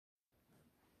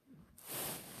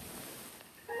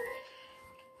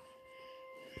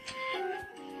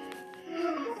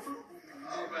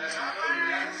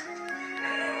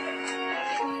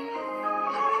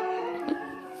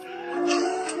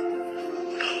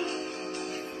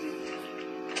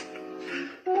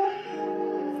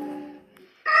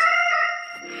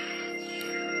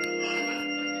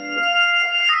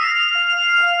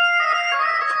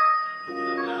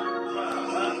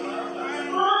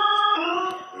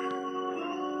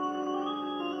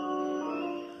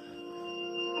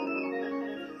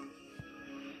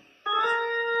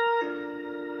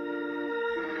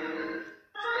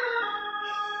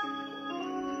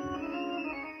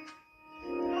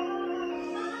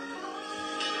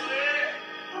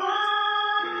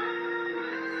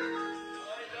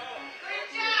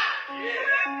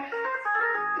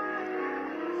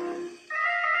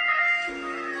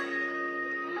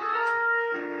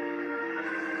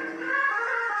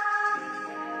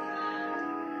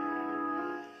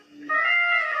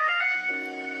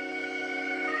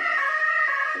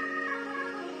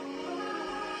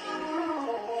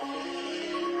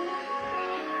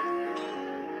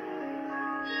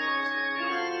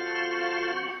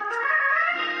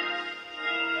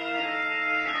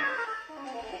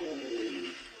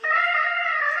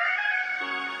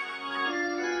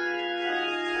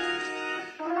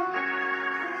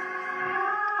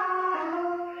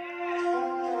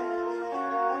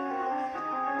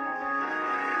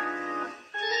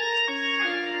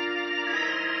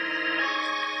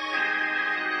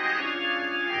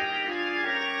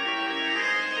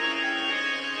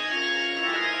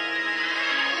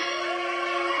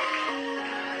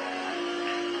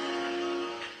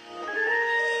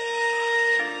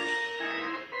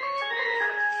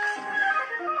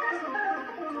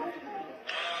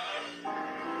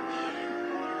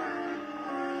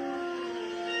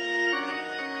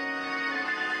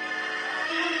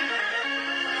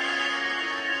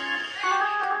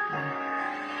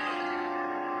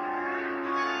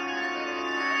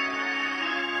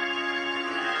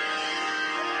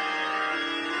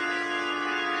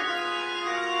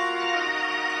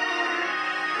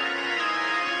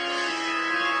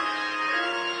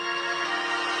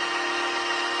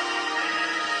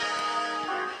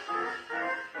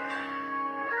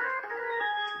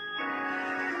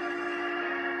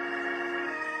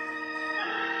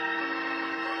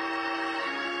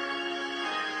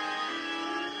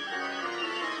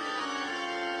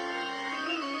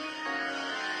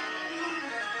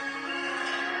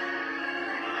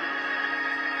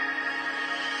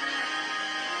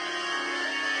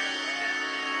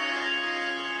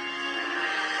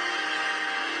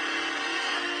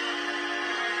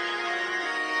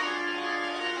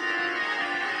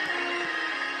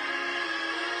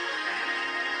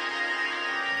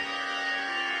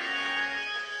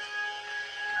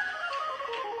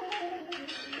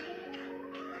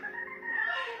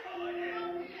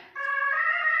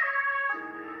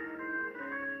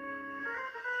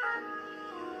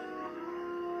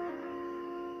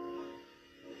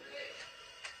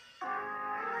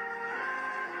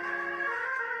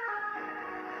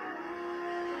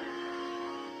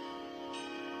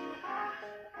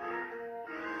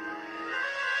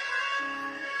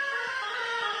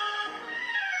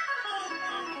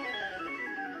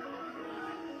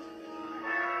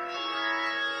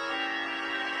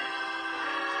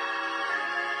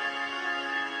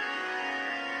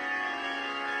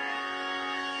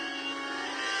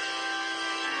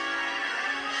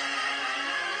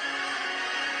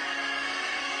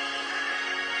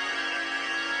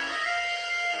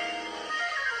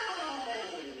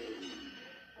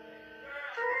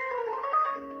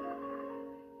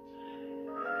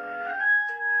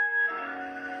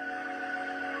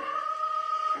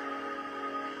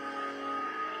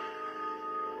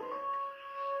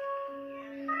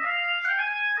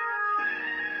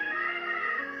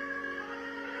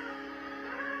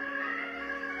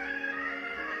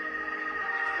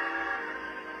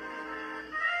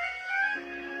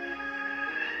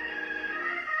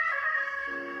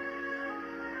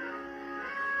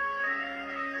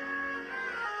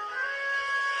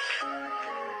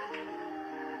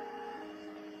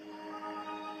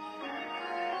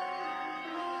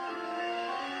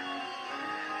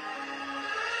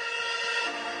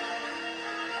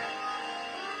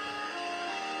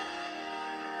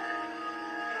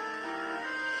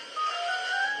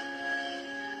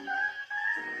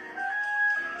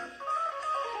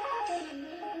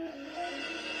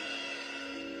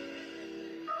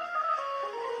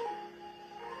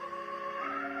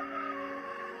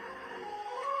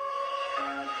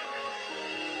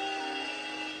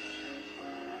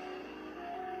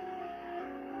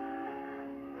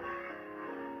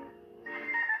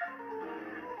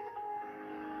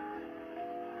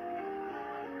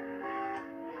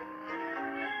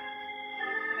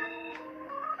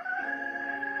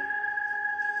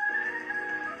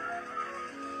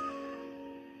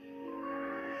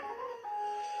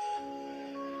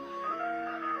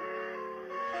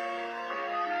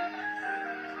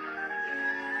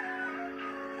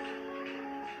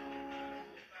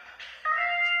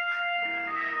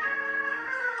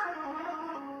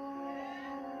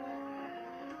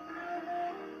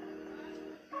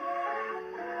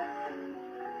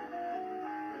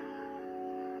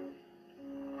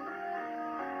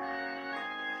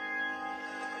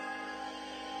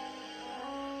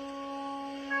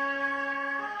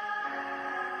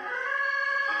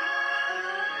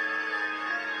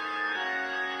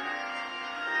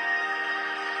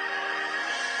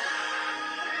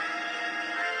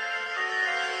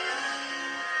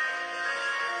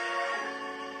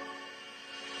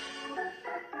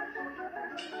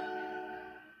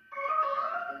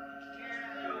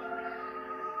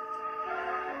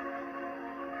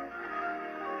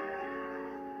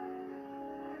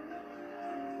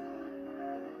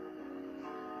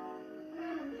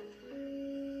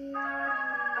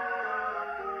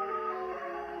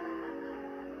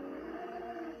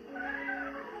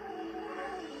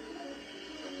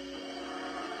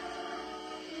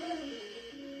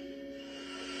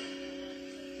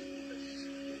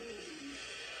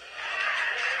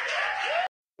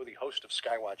host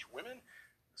of Skywatch Women,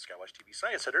 the Skywatch TV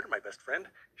Science Editor, my best friend,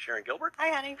 Sharon Gilbert.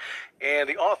 Hi, honey. And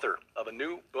the author of a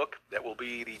new book that will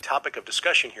be the topic of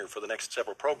discussion here for the next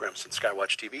several programs in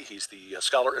Skywatch TV. He's the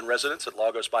scholar in residence at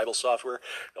Logos Bible Software,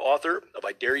 the author of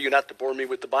I Dare You Not to Bore Me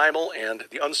with the Bible and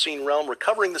The Unseen Realm,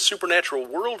 Recovering the Supernatural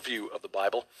Worldview of the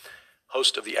Bible,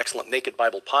 host of the excellent Naked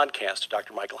Bible podcast,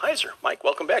 Dr. Michael Heiser. Mike,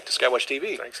 welcome back to Skywatch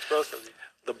TV. Thanks to both of you.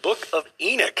 The Book of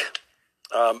Enoch.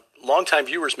 Longtime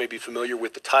viewers may be familiar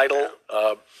with the title,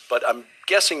 but I'm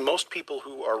guessing most people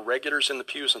who are regulars in the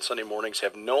pews on Sunday mornings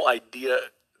have no idea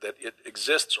that it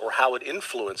exists or how it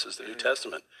influences the New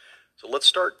Testament. So let's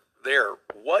start there.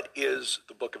 What is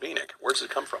the Book of Enoch? Where does it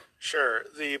come from? Sure.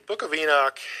 The Book of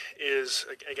Enoch is,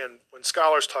 again, when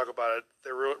scholars talk about it,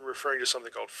 they're referring to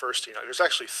something called First Enoch. There's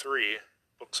actually 3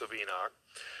 books of Enoch,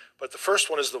 but the first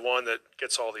one is the one that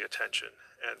gets all the attention,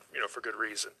 and for good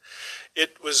reason.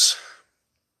 It was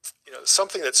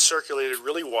something that circulated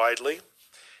really widely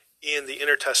in the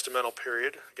intertestamental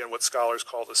period, again, what scholars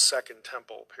call the Second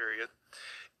Temple period.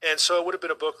 And so it would have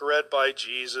been a book read by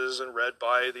Jesus and read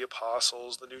by the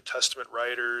apostles, the New Testament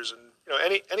writers, and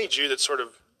any Jew that sort of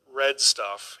read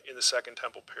stuff in the Second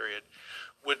Temple period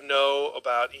would know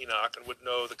about Enoch and would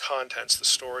know the contents, the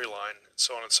storyline, and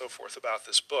so on and so forth about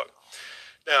this book.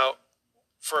 Now,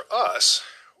 for us,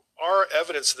 our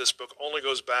evidence of this book only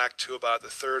goes back to about the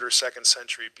 3rd or 2nd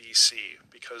century BC,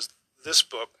 because this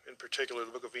book, in particular,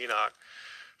 the Book of Enoch,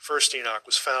 First Enoch,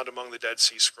 was found among the Dead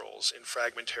Sea Scrolls in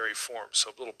fragmentary form,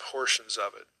 so little portions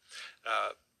of it.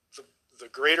 The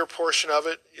greater portion of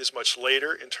it is much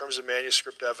later in terms of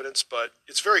manuscript evidence, but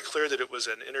it's very clear that it was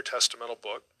an intertestamental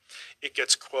book. It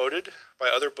gets quoted by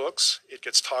other books. It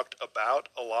gets talked about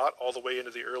a lot all the way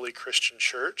into the early Christian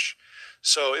church.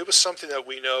 So it was something that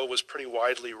we know was pretty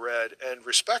widely read and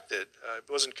respected. It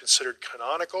wasn't considered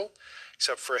canonical,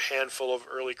 except for a handful of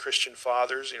early Christian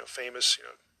fathers, famous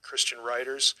Christian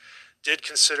writers, did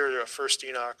consider First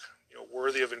Enoch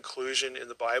worthy of inclusion in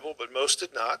the Bible, but most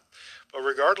did not. But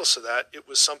regardless of that, it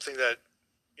was something that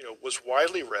was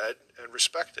widely read and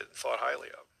respected and thought highly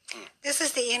of. This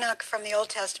is the Enoch from the Old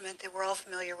Testament that we're all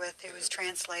familiar with. It was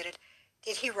translated.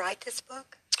 Did he write this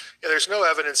book? Yeah, there's no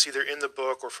evidence either in the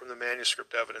book or from the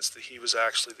manuscript evidence that he was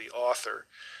actually the author.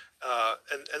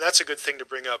 And that's a good thing to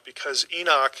bring up, because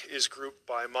Enoch is grouped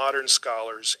by modern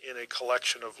scholars in a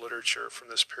collection of literature from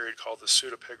this period called the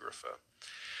Pseudepigrapha.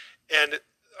 And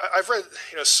I've read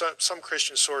some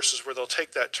Christian sources where they'll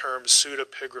take that term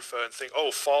pseudepigrapha and think,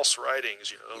 oh, false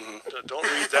writings, don't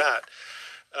read that.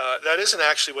 That isn't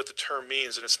actually what the term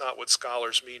means, and it's not what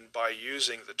scholars mean by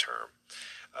using the term.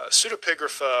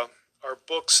 Pseudepigrapha are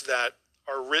books that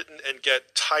are written and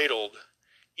get titled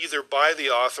either by the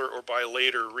author or by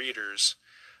later readers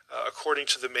according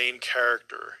to the main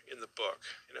character in the book.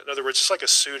 In other words, it's like a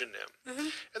pseudonym. Mm-hmm.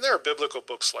 And there are biblical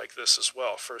books like this as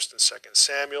well, 1st and 2nd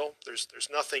Samuel. There's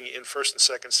nothing in 1st and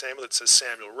 2nd Samuel that says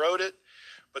Samuel wrote it,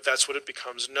 but that's what it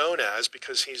becomes known as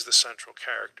because he's the central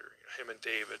character, him and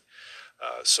David.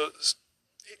 So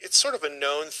it's sort of a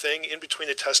known thing. In between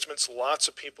the Testaments, lots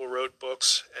of people wrote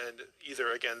books, and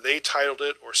either, again, they titled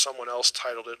it or someone else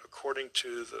titled it according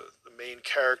to the main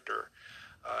character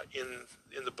in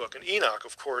the book. And Enoch,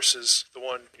 of course, is the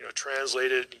one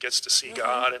translated and gets to see mm-hmm.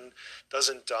 God and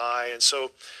doesn't die. And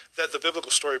so that the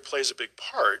biblical story plays a big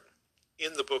part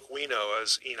in the book we know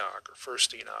as Enoch or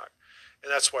First Enoch.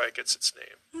 And that's why it gets its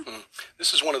name. Mm-hmm.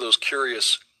 This is one of those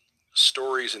curious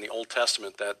stories in the Old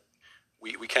Testament that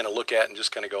we kind of look at and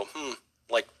just kind of go,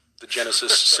 like the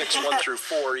Genesis 6, 1 through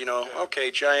 4,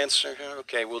 okay, giants,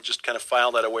 okay, we'll just kind of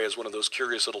file that away as one of those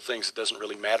curious little things that doesn't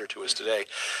really matter to us today.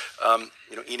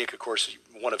 Enoch, of course, is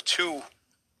one of 2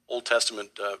 Old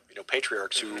Testament,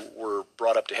 patriarchs mm-hmm. who were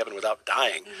brought up to heaven without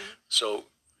dying. Mm-hmm. So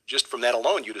just from that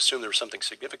alone, you'd assume there was something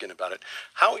significant about it.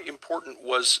 How important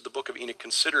was the Book of Enoch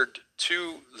considered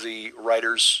to the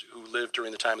writers who lived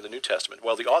during the time of the New Testament?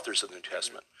 Well, the authors of the New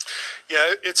Testament.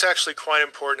 Yeah, it's actually quite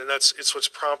important, and it's what's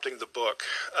prompting the book.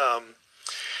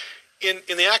 In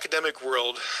the academic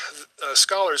world,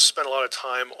 scholars spend a lot of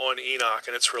time on Enoch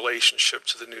and its relationship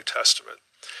to the New Testament.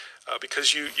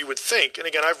 Because you would think, and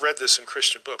again, I've read this in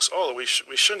Christian books, we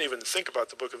shouldn't even think about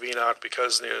the Book of Enoch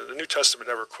because the New Testament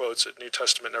never quotes it, New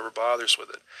Testament never bothers with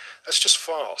it. That's just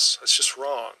false. That's just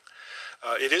wrong.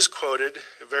 It is quoted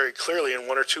very clearly in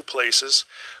 1 or 2 places,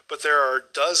 but there are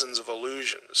dozens of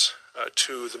allusions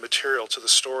to the material, to the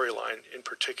storyline in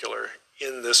particular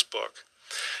in this book.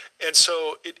 And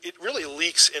so it really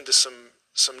leaks into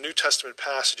some New Testament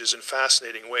passages in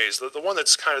fascinating ways. The one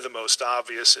that's kind of the most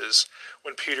obvious is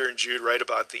when Peter and Jude write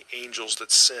about the angels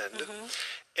that sinned. Mm-hmm.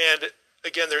 And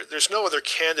again, there's no other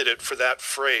candidate for that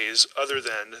phrase other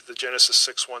than the Genesis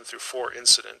 6:1-4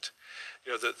 incident.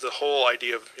 The whole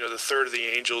idea of, the third of the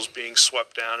angels being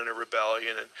swept down in a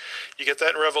rebellion. And you get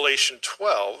that in Revelation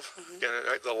 12, again,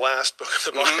 the last book of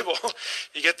the Bible.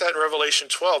 You get that in Revelation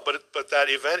 12, but that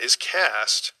event is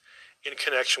cast in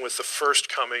connection with the first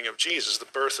coming of Jesus, the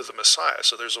birth of the Messiah.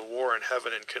 So there's a war in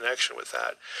heaven in connection with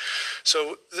that.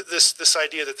 So this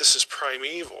idea that this is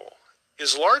primeval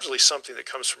is largely something that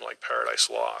comes from like Paradise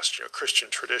Lost,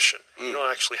 Christian tradition. You don't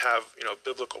actually have,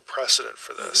 biblical precedent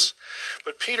for this.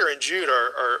 But Peter and Jude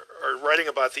are writing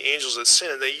about the angels that sin,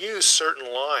 and they use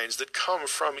certain lines that come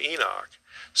from Enoch,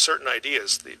 certain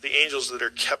ideas. The angels that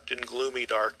are kept in gloomy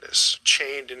darkness,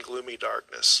 chained in gloomy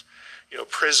darkness,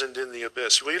 prisoned in the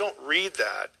abyss. Well, you don't read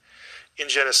that in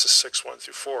Genesis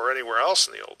 6:1-4 or anywhere else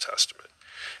in the Old Testament.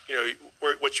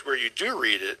 Where you do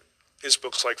read it is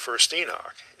books like First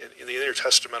Enoch in the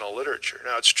intertestamental literature.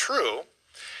 Now, it's true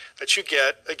that you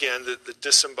get, again, the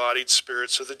disembodied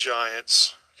spirits of the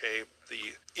giants, okay,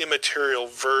 the immaterial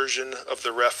version of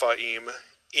the Rephaim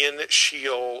in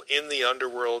Sheol, in the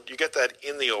underworld. You get that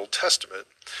in the Old Testament,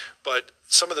 but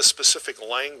some of the specific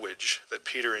language that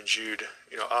Peter and Jude,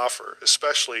 offer,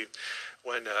 especially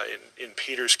when in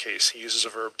Peter's case he uses a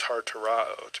verb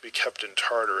tartarao, to be kept in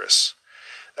Tartarus.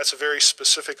 That's a very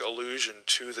specific allusion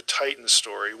to the Titan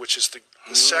story, which is the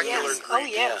secular Greek. Oh,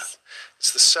 yes.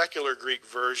 It's the secular Greek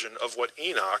version of what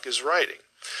Enoch is writing.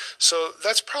 So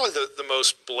that's probably the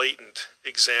most blatant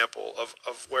example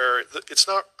of where it's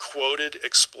not quoted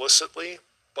explicitly,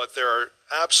 but there are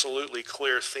absolutely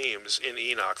clear themes in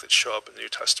Enoch that show up in New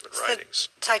Testament writings.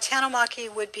 Titanomachy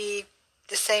would be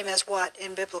the same as what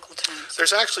in biblical terms?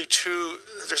 There's actually two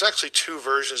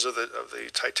versions of the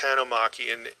Titanomachy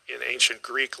in ancient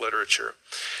Greek literature,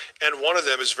 and one of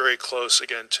them is very close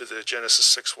again to the Genesis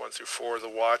 6:1-4, the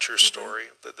Watcher story,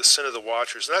 the sin of the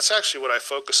Watchers, and that's actually what I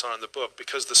focus on in the book,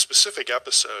 because the specific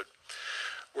episode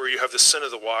where you have the sin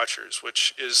of the Watchers,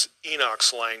 which is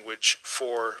Enoch's language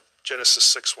for Genesis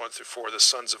 6:1-4, the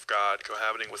sons of God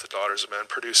cohabiting with the daughters of men,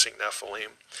 producing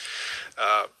Nephilim.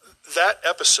 That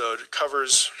episode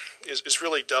is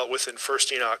really dealt with in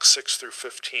First Enoch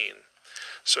 6-15.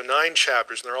 So 9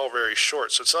 chapters, and they're all very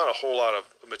short, so it's not a whole lot of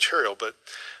material, but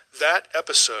that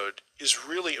episode is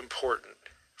really important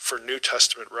for New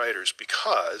Testament writers,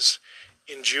 because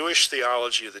in Jewish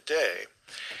theology of the day,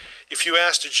 if you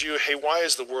asked a Jew, hey, why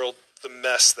is the world the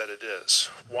mess that it is?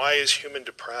 Why is human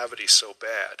depravity so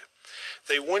bad?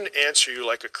 They wouldn't answer you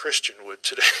like a Christian would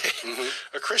today.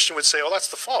 A Christian would say, oh, that's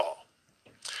the fall.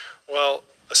 Well,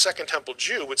 a Second Temple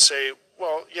Jew would say,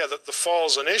 well, yeah, the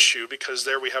fall's an issue because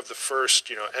there we have the first,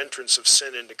 entrance of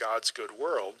sin into God's good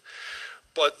world.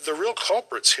 But the real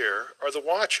culprits here are the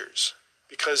Watchers,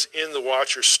 because in the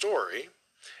Watcher story,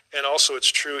 and also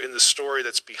it's true in the story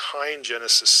that's behind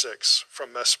Genesis 6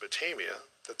 from Mesopotamia,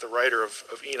 that the writer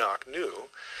of Enoch knew,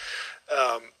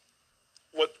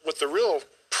 what the real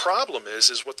problem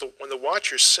is when the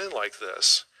Watchers sin like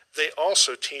this, they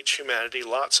also teach humanity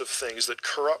lots of things that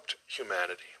corrupt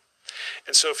humanity.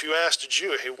 And so if you asked a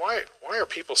Jew, hey, why are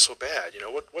people so bad?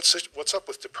 What's up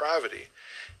with depravity?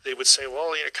 They would say,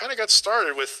 well, it kind of got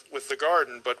started with the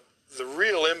garden, but the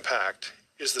real impact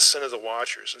is the sin of the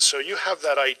Watchers. And so you have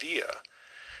that idea,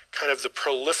 kind of the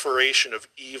proliferation of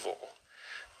evil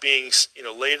being,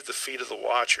 laid at the feet of the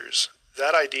Watchers.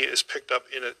 That idea is picked up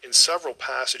in several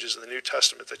passages in the New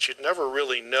Testament that you'd never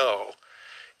really know.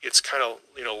 It's kind of,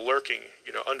 lurking,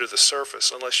 under the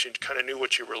surface, unless you kind of knew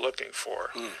what you were looking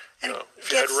for.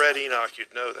 If you had read Enoch,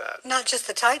 you'd know that. Not just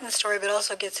the Titan story, but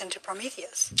also gets into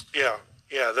Prometheus. Yeah.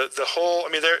 The whole.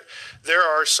 There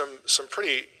are some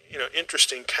pretty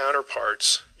interesting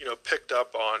counterparts picked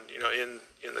up on in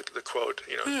the quote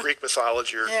Greek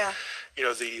mythology or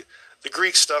the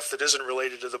Greek stuff that isn't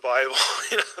related to the Bible,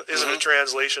 isn't a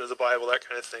translation of the Bible, that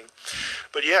kind of thing.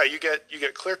 But yeah, you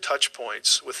get clear touch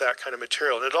points with that kind of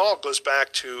material, and it all goes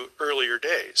back to earlier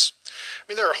days.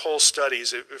 There are whole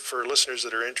studies for listeners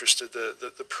that are interested.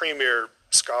 The premier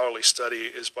scholarly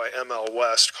study is by M.L.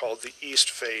 West called "The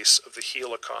East Face of the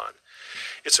Helicon."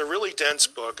 It's a really dense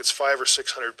book. It's 500 or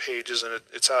 600 pages, and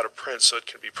it's out of print, so it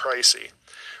can be pricey.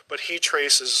 But he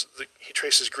traces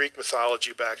Greek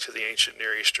mythology back to the ancient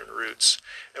Near Eastern roots.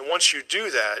 And once you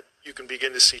do that, you can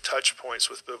begin to see touch points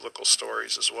with biblical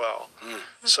stories as well.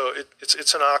 So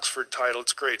it's an Oxford title.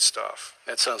 It's great stuff.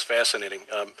 That sounds fascinating.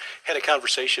 Had a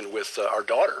conversation with our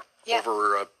daughter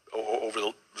over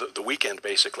the weekend,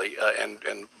 basically,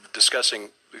 and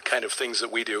discussing kind of things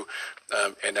that we do,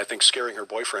 and I think scaring her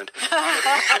boyfriend.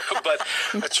 But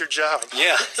That's your job.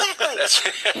 yeah,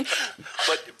 Exactly.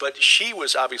 but she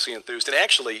was obviously enthused, and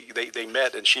actually they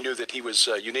met, and she knew that he was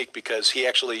unique because he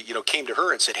actually came to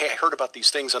her and said, "Hey, I heard about these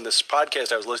things on this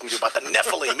podcast I was listening to about the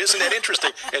Nephilim. Isn't that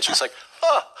interesting?" And she's like,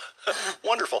 "Oh,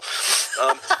 wonderful."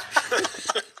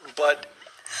 But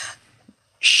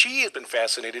she had been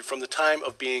fascinated from the time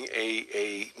of being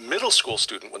a middle school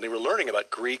student when they were learning about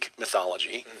Greek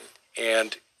mythology.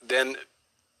 And then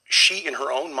she, in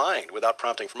her own mind, without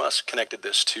prompting from us, connected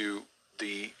this to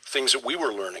the things that we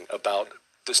were learning about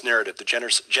this narrative, the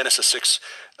Genesis 6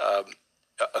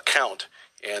 account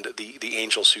and the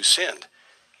angels who sinned.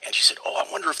 And she said, "Oh,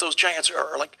 I wonder if those giants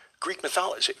are like Greek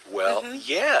mythology." Well,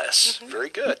 yes, very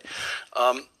good.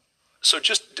 So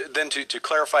just then to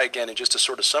clarify again and just to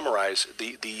sort of summarize,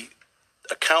 the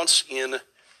accounts in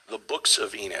the books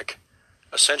of Enoch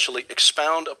essentially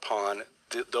expound upon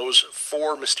those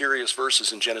 4 mysterious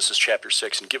verses in Genesis chapter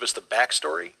 6 and give us the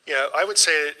backstory. Yeah, I would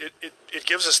say it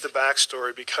gives us the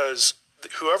backstory because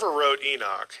whoever wrote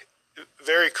Enoch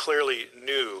very clearly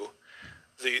knew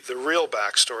the real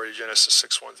backstory to Genesis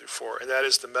 6, 1 through 4, and that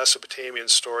is the Mesopotamian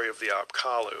story of the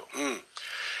Apkallu.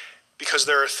 Because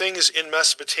there are things in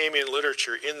Mesopotamian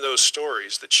literature in those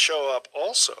stories that show up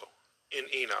also in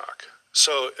Enoch.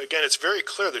 So again, it's very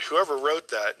clear that whoever wrote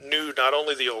that knew not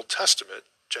only the Old Testament,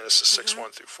 Genesis 6,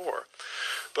 1 through 4,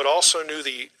 but also knew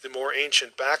the more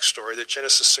ancient backstory that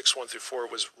Genesis 6, 1 through 4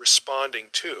 was responding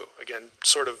to. Again,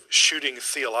 sort of shooting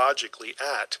theologically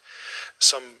at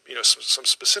some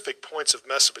specific points of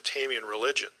Mesopotamian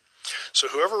religion. So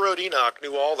whoever wrote Enoch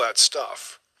knew all that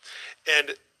stuff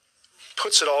and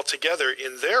puts it all together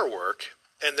in their work,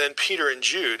 and then Peter and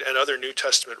Jude and other New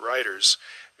Testament writers,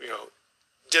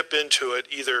 dip into it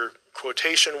either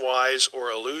quotation-wise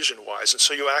or allusion-wise. And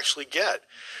so you actually get,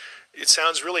 it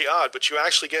sounds really odd, but you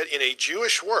actually get in a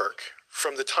Jewish work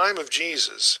from the time of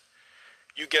Jesus,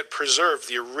 you get preserved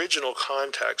the original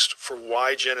context for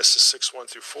why Genesis 6, 1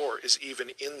 through 4 is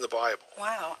even in the Bible.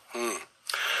 Wow.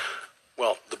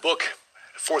 Well, the book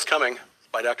forthcoming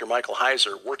by Dr. Michael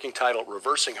Heiser, working title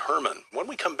Reversing Herman. When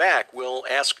we come back, we'll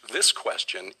ask this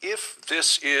question: if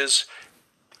this is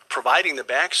providing the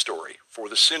backstory for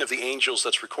the sin of the angels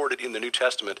that's recorded in the New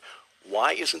Testament,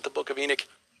 why isn't the book of Enoch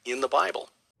in the Bible?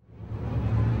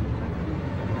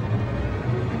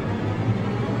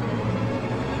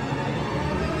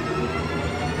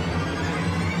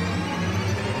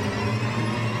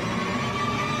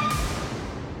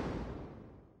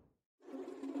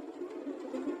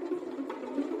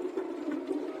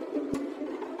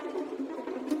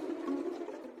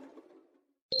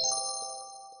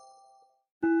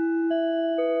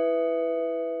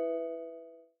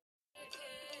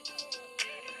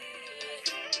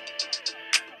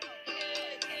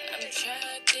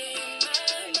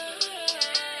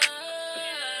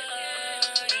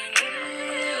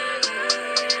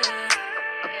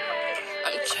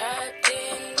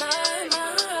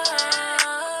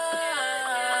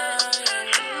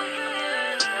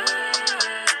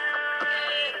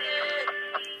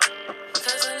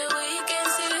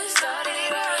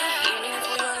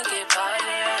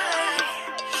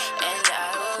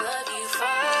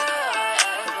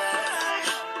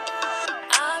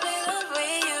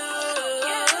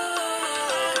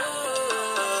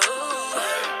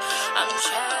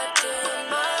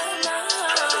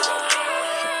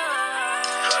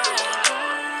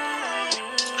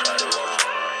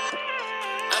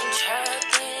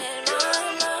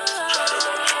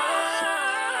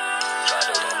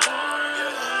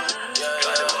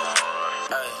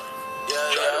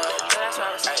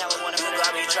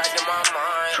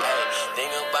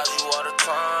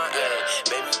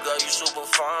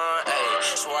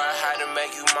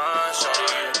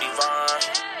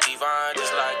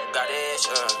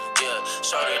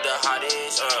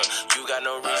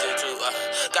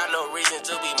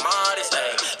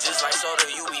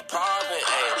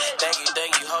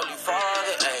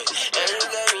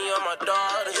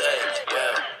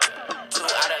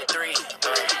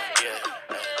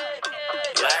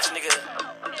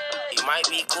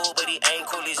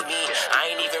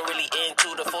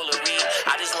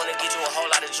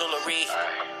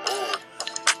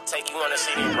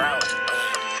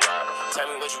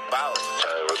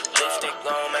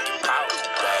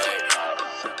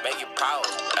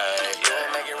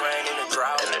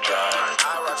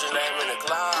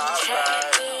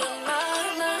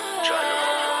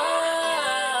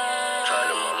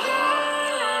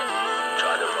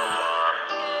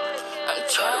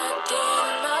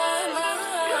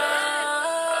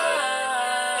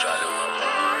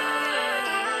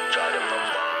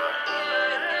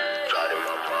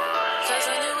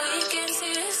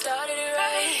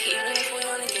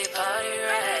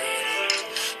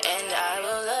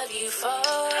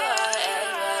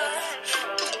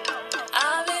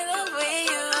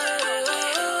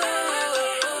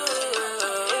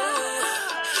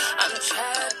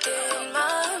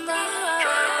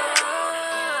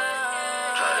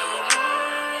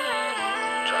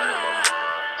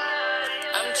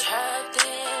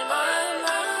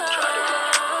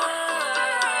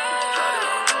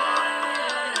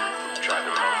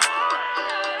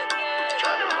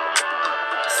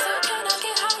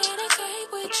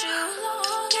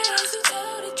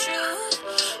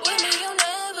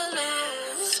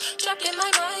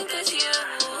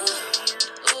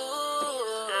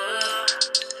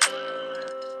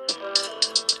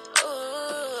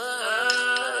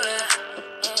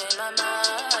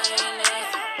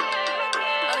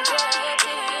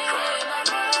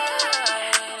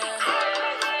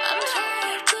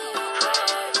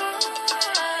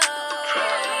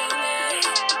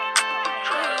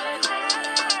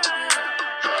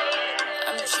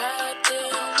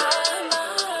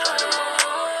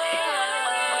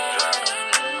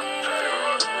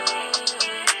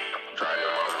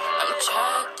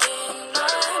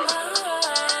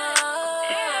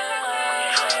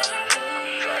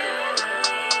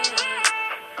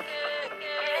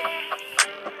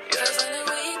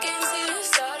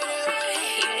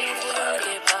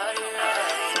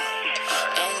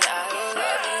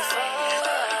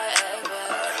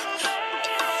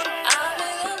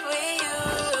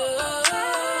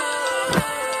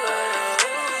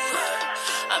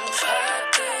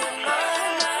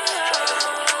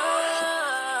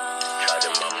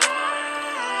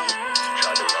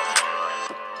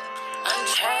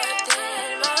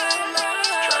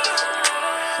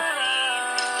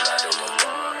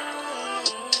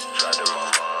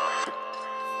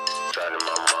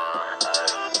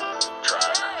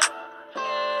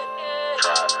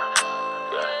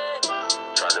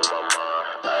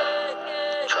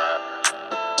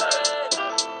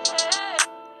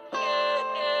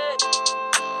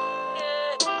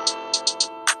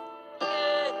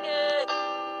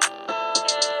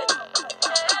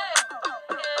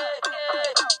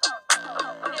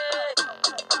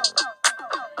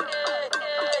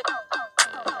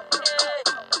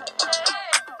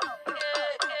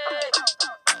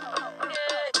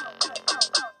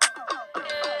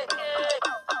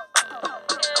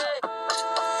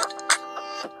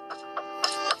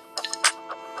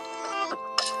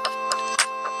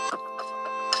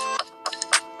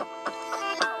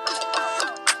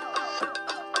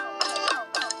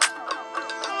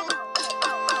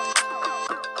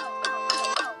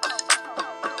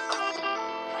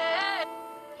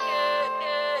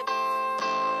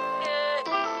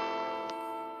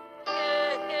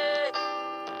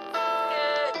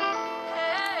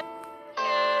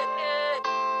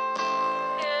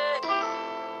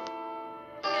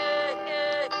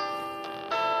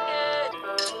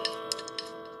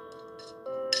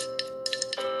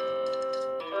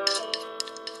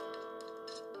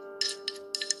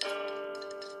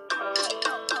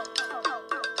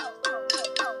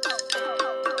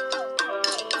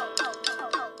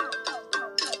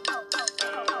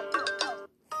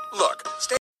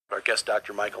 our guest,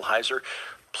 Dr. Michael Heiser.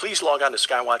 Please log on to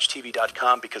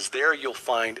skywatchtv.com because there you'll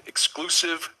find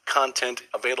exclusive content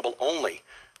available only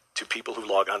to people who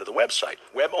log onto the website.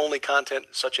 Web-only content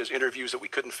such as interviews that we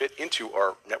couldn't fit into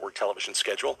our network television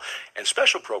schedule, and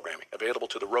special programming available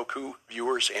to the Roku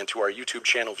viewers and to our YouTube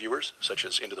channel viewers, such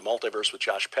as Into the Multiverse with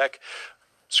Josh Peck,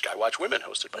 Skywatch Women,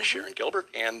 hosted by Sharon Gilbert,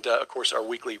 and, of course, our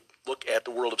weekly look at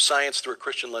the world of science through a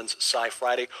Christian lens, Sci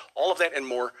Friday. All of that and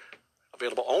more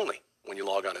available only when you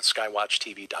log on at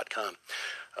skywatchtv.com.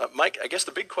 Mike, I guess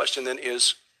the big question then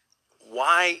is,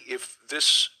 why, if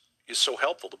this is so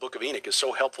helpful, the Book of Enoch is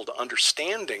so helpful to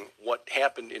understanding what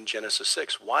happened in Genesis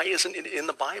 6, why isn't it in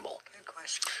the Bible? Good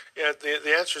question. Yeah,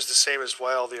 the answer is the same as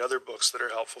why all the other books that are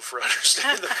helpful for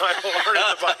understanding the Bible aren't in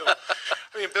the Bible.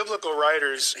 I mean, biblical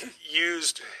writers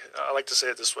used, I like to say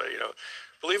it this way,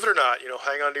 believe it or not,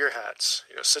 hang on to your hats,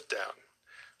 sit down.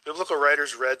 Biblical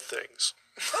writers read things.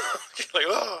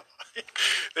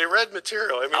 They read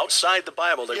material. I mean, outside the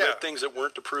Bible, they read things that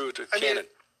weren't approved of canon.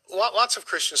 Lots of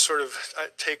Christians sort of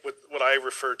take what I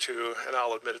refer to, and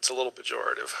I'll admit it's a little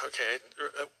pejorative, okay,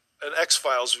 an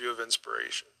X-Files view of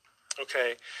inspiration,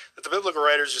 okay, that the biblical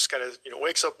writers just kind of,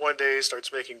 wakes up one day,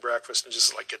 starts making breakfast, and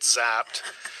just gets zapped.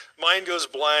 Mind goes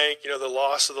blank, the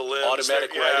loss of the limbs.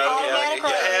 Automatic writing. The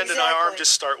hand and arm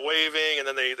just start waving, and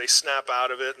then they snap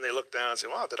out of it, and they look down and say,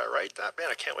 wow, did I write that? Man,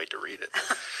 I can't wait to read it.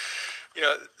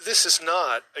 This is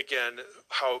not, again,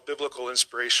 how biblical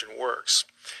inspiration works.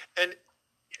 And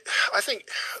I think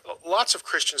lots of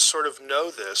Christians sort of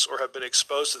know this or have been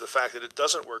exposed to the fact that it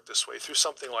doesn't work this way through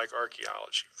something like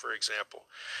archaeology, for example.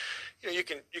 You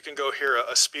can go hear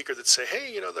a speaker that say,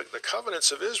 hey, the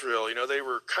covenants of Israel, they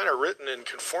were kind of written in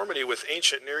conformity with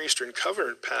ancient Near Eastern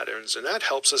covenant patterns, and that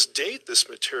helps us date this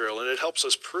material, and it helps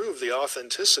us prove the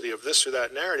authenticity of this or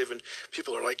that narrative. And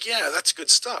people are like, yeah, that's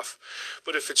good stuff.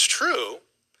 But if it's true,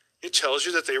 it tells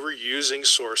you that they were using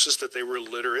sources, that they were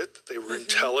literate, that they were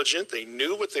intelligent, they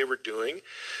knew what they were doing.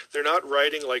 They're not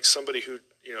writing like somebody who,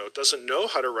 doesn't know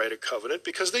how to write a covenant,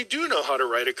 because they do know how to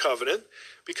write a covenant,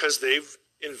 because they've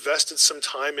invested some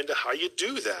time into how you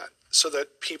do that, so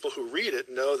that people who read it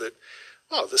know that,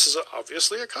 well, this is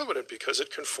obviously a covenant because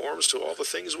it conforms to all the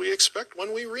things we expect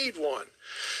when we read one.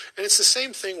 And it's the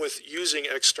same thing with using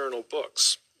external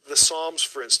books. The Psalms,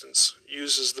 for instance,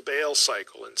 uses the Baal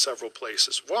cycle in several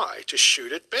places. Why? To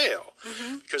shoot at Baal.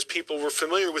 Because people were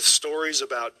familiar with stories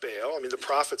about Baal. I mean, the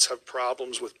prophets have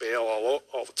problems with Baal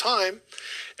all the time.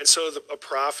 And so a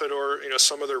prophet or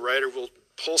some other writer will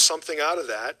pull something out of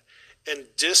that and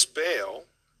diss Baal,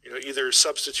 either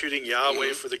substituting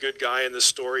Yahweh for the good guy in the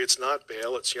story. It's not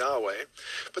Baal, it's Yahweh.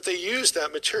 But they use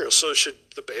that material. So should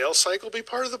the Baal cycle be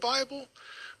part of the Bible?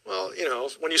 Well,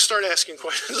 when you start asking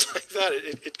questions like that,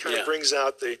 it kind of brings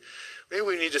out maybe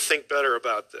we need to think better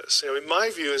about this.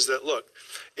 My view is that, look,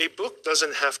 a book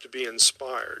doesn't have to be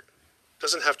inspired,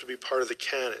 doesn't have to be part of the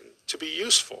canon to be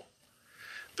useful.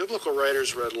 Biblical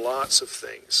writers read lots of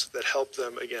things that helped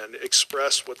them, again,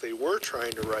 express what they were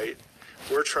trying to write,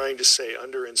 were trying to say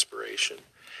under inspiration,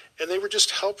 and they were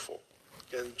just helpful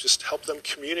and just helped them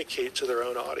communicate to their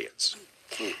own audience.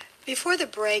 Before the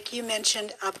break, you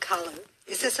mentioned Abkalu.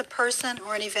 Is this a person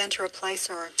or an event or a place?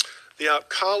 Or the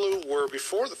Abkalu were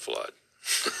before the flood.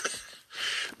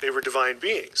 They were divine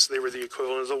beings. They were the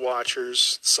equivalent of the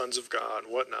Watchers, sons of God,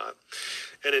 whatnot.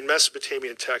 And in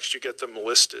Mesopotamian text, you get them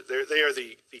listed. They are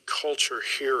the culture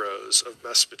heroes of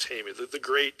Mesopotamia, the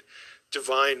great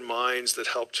divine minds that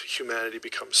helped humanity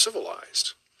become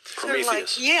civilized.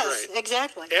 Prometheus. Yes, right.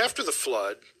 Exactly. After the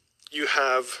flood, you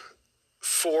have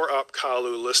 4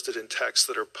 Apkallu listed in text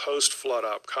that are post-flood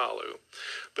Apkallu,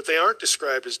 but they aren't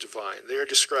described as divine. They are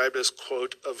described as,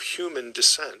 quote, of human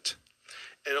descent,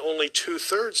 and only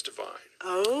 2/3 divine.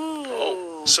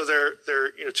 Oh. So they're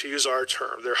to use our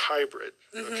term, they're hybrid,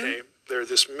 okay? They're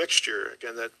this mixture,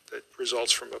 again, that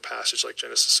results from a passage like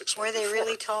Genesis 6:1. Were they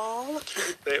really tall?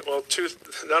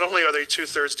 Not only are they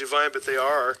 2/3 divine, but they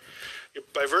are,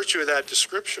 by virtue of that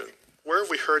description, where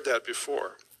have we heard that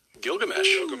before? Gilgamesh.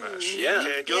 Yeah.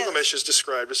 Okay, and Gilgamesh is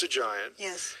described as a giant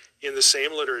in the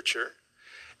same literature.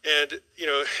 And,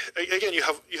 again, you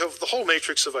have the whole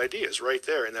matrix of ideas right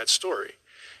there in that story.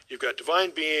 You've got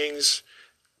divine beings.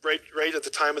 Right at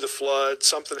the time of the flood,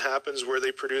 something happens where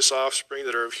they produce offspring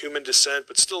that are of human descent,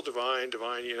 but still divine,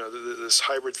 this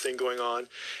hybrid thing going on.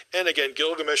 And again,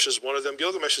 Gilgamesh is one of them.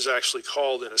 Gilgamesh is actually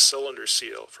called in a cylinder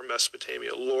seal from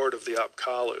Mesopotamia, Lord of the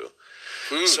Apkallu.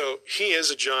 So he is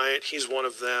a giant. He's one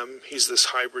of them. He's this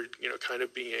hybrid, kind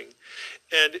of being.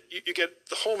 And you get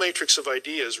the whole matrix of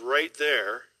ideas right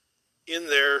there in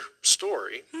their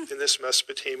story, in this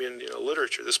Mesopotamian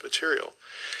literature, this material,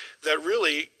 that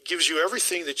really gives you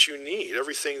everything that you need,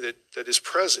 everything that is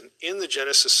present in the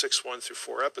Genesis 6:1 through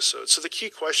 4 episodes. So the key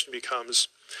question becomes,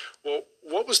 well,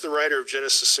 what was the writer of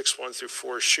Genesis 6:1 through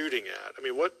 4 shooting at? I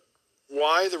mean,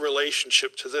 why the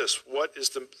relationship to this? What is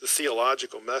the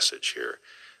theological message here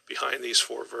behind these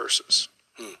 4 verses?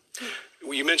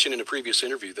 Well, you mentioned in a previous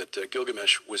interview that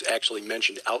Gilgamesh was actually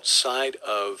mentioned outside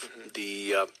of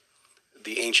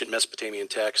the ancient Mesopotamian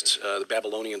texts, the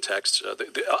Babylonian texts,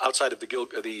 outside of the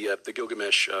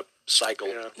Gilgamesh cycle.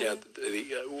 Yeah.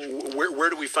 Where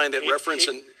do we find that reference?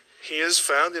 He is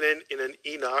found in an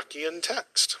Enochian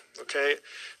text. Okay,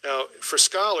 now for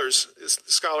scholars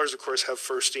of course have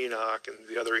First Enoch and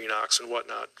the other Enochs and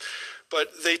whatnot,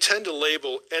 but they tend to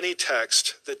label any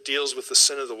text that deals with the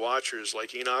sin of the Watchers,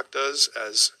 like Enoch does,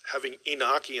 as having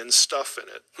Enochian stuff in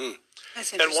it.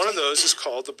 That's and one of those is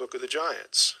called the Book of the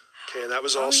Giants. Okay, and that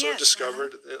was also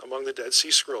discovered among the Dead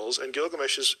Sea Scrolls, and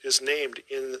Gilgamesh is named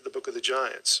in the Book of the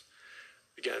Giants.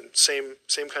 Again, same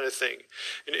kind of thing.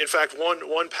 In fact,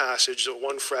 one passage,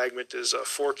 one fragment is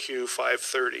 4Q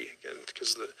 530, again,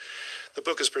 because the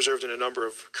book is preserved in a number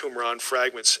of Qumran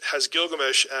fragments, has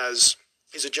Gilgamesh as,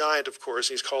 he's a giant, of course,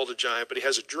 and he's called a giant, but he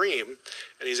has a dream,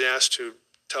 and he's asked to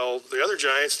tell the other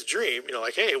giants the dream,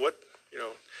 like, hey, what,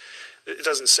 it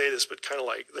doesn't say this, but kind of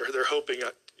like they're hoping,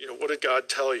 what did God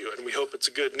tell you? And we hope it's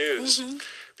good news.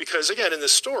 Because, again, in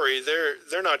this story,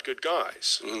 they're not good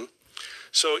guys.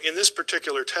 So in this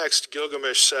particular text,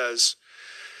 Gilgamesh says,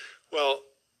 well,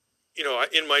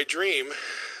 in my dream,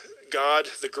 God,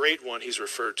 the Great One, he's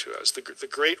referred to as, the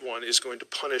Great One is going to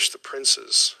punish the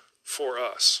princes for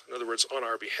us. In other words, on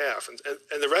our behalf. And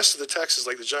the rest of the text is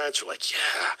like the giants are like,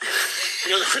 yeah.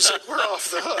 In other words, like, we're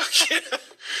off the hook.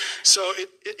 So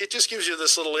it just gives you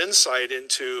this little insight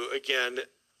into, again,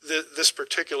 this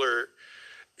particular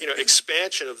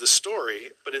expansion of the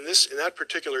story. But in that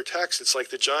particular text, it's like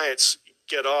the giants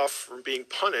get off from being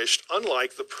punished,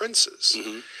 unlike the princes.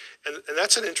 And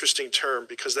that's an interesting term,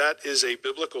 because that is a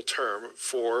biblical term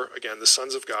for, again, the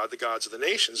sons of God, the gods of the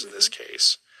nations in this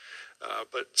case,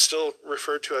 but still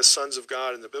referred to as sons of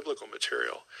God in the biblical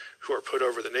material, who are put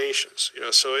over the nations.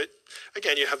 So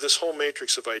again, you have this whole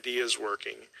matrix of ideas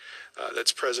working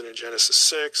that's present in Genesis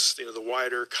 6, the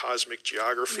wider cosmic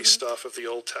geography stuff of the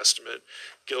Old Testament,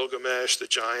 Gilgamesh, the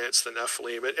giants, the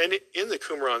Nephilim, and in the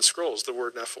Qumran scrolls, the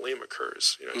word Nephilim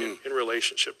occurs, in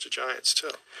relationship to giants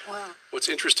too. Wow. What's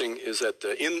interesting is that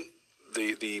in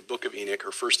the Book of Enoch,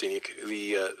 or First Enoch,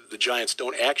 the giants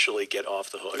don't actually get off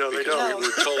the hook. No, they don't.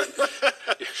 We're told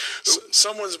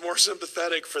someone's more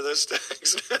sympathetic for this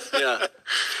text. Yeah.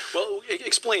 Well,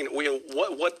 explain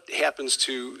what happens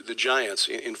to the giants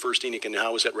in First Enoch, and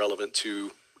how is that relevant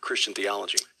to Christian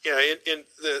theology? Yeah, in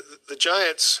the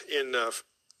giants in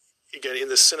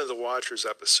the Sin of the Watchers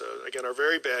episode, again, are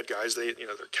very bad guys. They're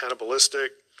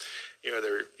cannibalistic.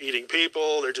 They're eating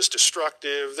people. They're just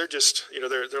destructive. They're just,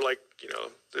 they're like,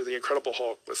 they're the Incredible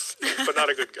Hulk but not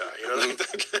a good guy.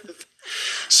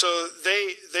 So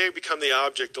they become the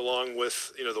object, along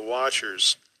with, the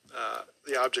Watchers,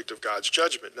 the object of God's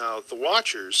judgment. Now, the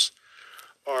Watchers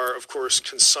are, of course,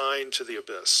 consigned to the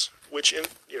abyss, which,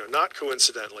 not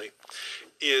coincidentally,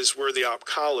 is where the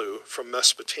Apkallu from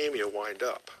Mesopotamia wind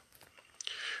up.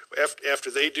 After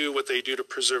they do what they do to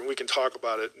preserve, we can talk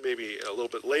about it maybe a little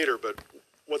bit later, but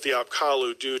what the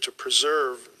Apkallu do to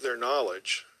preserve their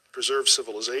knowledge, preserve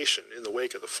civilization in the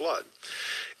wake of the flood,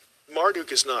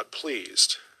 Marduk is not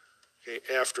pleased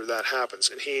after that happens.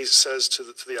 And he says to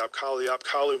the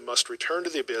Apkallu must return to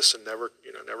the abyss and never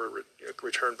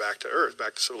return back to earth,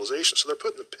 back to civilization. So they're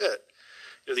put in the pit,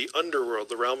 the underworld,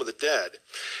 the realm of the dead.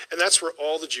 And that's where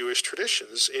all the Jewish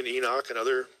traditions in Enoch and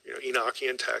other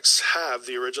Enochian texts have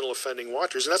the original offending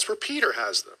watchers. And that's where Peter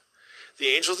has them. The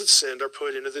angels that sinned are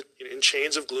put in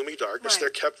chains of gloomy darkness. Right. They're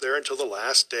kept there until the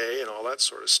last day and all that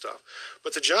sort of stuff.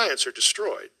 But the giants are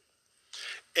destroyed.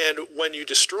 And when you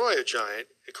destroy a giant,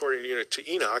 according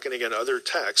to Enoch and again other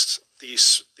texts,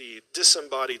 the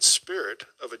disembodied spirit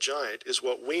of a giant is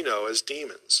what we know as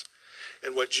demons,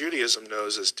 and what Judaism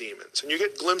knows as demons. And you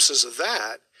get glimpses of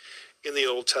that in the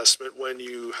Old Testament when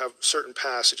you have certain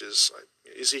passages.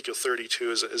 Ezekiel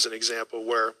 32 is an example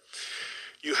where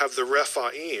you have the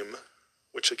Rephaim,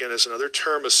 which again is another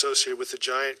term associated with the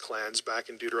giant clans back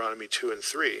in Deuteronomy 2 and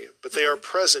 3. But they are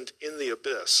present in the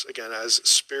abyss, again, as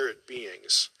spirit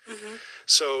beings.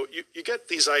 So you get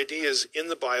these ideas in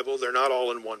the Bible. They're not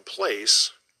all in one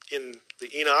place. In the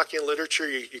Enochian literature,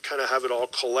 you kind of have it all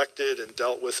collected and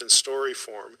dealt with in story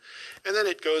form. And then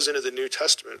it goes into the New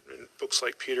Testament in books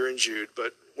like Peter and Jude.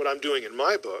 But what I'm doing in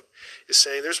my book is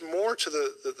saying there's more to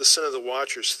the sin of the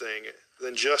Watchers thing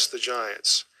than just the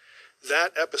giants.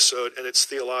 That episode and its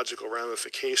theological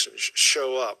ramifications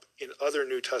show up in other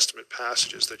New Testament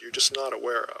passages that you're just not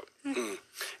aware of. Mm.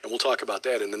 And we'll talk about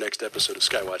that in the next episode of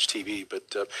Skywatch TV.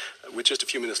 But with just a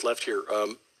few minutes left here,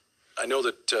 I know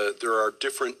that there are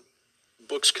different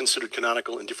books considered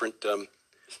canonical in different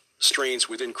strains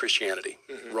within Christianity.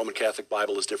 Mm-hmm. Roman Catholic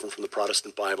Bible is different from the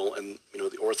Protestant Bible, and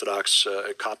the Orthodox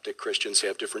Coptic Christians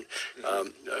have different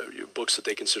books that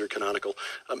they consider canonical.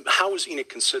 How is Enoch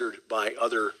considered by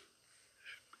other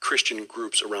Christian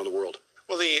groups around the world?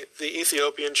 Well, the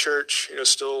Ethiopian Church,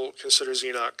 still considers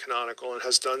Enoch canonical and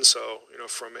has done so,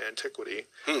 from antiquity.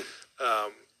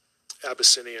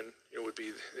 Abyssinian, would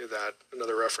be that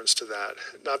another reference to that.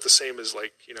 Not the same as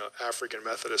African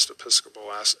Methodist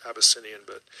Episcopal Abyssinian,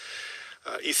 but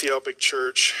Ethiopic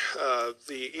Church.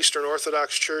 The Eastern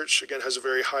Orthodox Church, again, has a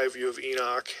very high view of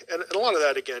Enoch. And a lot of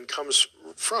that, again, comes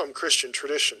from Christian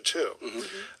tradition, too.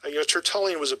 Mm-hmm.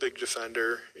 Tertullian was a big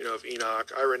defender, of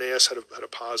Enoch. Irenaeus had a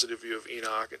positive view of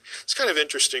Enoch. And it's kind of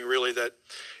interesting, really, that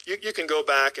you can go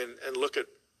back and look at,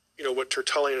 what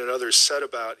Tertullian and others said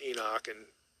about Enoch, and,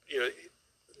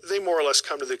 they more or less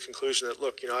come to the conclusion that,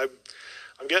 look,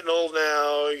 I'm getting old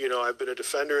now, I've been a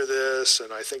defender of this,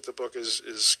 and I think the book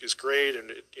is great,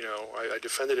 and, I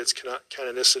defended its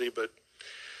canonicity, but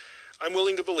I'm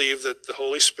willing to believe that the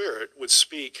Holy Spirit would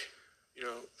speak,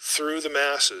 through the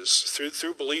masses,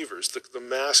 through believers, the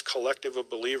mass collective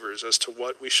of believers, as to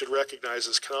what we should recognize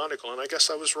as canonical, and I guess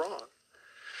I was wrong.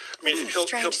 I mean,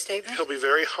 he'll be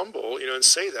very humble, and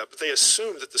say that, but they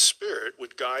assumed that the Spirit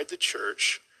would guide the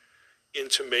church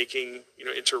into making,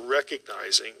 into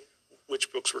recognizing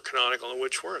which books were canonical and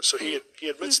which weren't. So he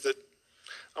admits that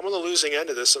I'm on the losing end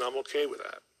of this, and I'm okay with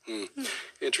that.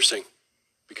 Interesting,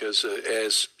 because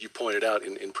as you pointed out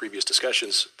in previous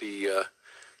discussions, the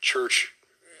church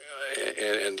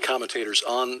and commentators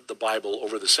on the Bible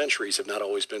over the centuries have not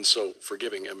always been so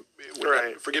forgiving.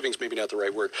 Right. Forgiving is maybe not the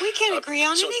right word. We can't agree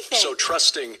on anything. So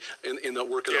trusting in the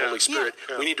work of the Holy Spirit,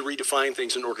 we need to redefine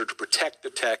things in order to protect the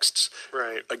texts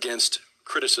against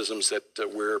criticisms that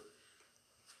we're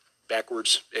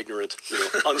backwards, ignorant,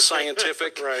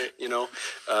 unscientific,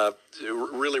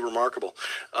 really remarkable.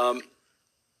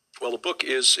 Well, the book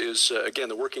is again,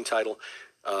 the working title,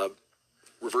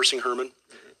 Reversing Herman.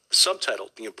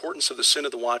 Subtitle, The Importance of the Sin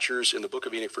of the Watchers in the Book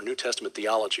of Enoch for New Testament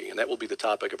Theology, and that will be the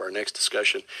topic of our next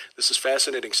discussion. This is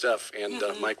fascinating stuff, and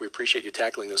Mike, we appreciate you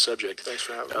tackling this subject. Thanks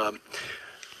for having me.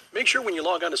 Make sure when you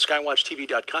log on to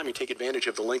skywatchtv.com, you take advantage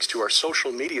of the links to our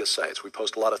social media sites. We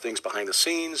post a lot of things behind the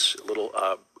scenes, little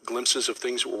glimpses of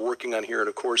things that we're working on here, and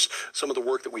of course, some of the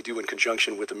work that we do in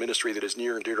conjunction with the ministry that is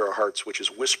near and dear to our hearts, which is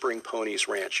Whispering Ponies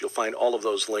Ranch. You'll find all of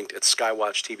those linked at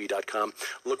skywatchtv.com.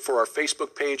 Look for our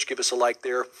Facebook page, give us a like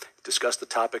there, discuss the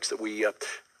topics that we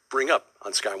bring up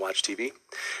on Skywatch TV.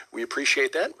 We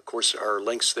appreciate that. Of course, our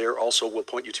links there also will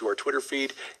point you to our Twitter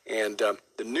feed and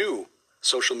the new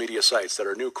social media sites that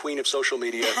our new queen of social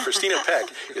media, Christina Peck,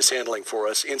 is handling for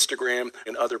us, Instagram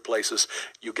and other places.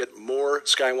 You get more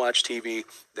Skywatch TV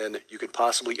than you could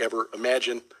possibly ever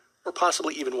imagine or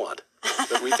possibly even want.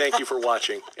 But we thank you for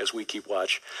watching as we keep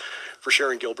watch. For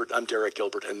Sharon Gilbert, I'm Derek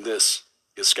Gilbert, and this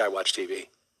is Skywatch TV.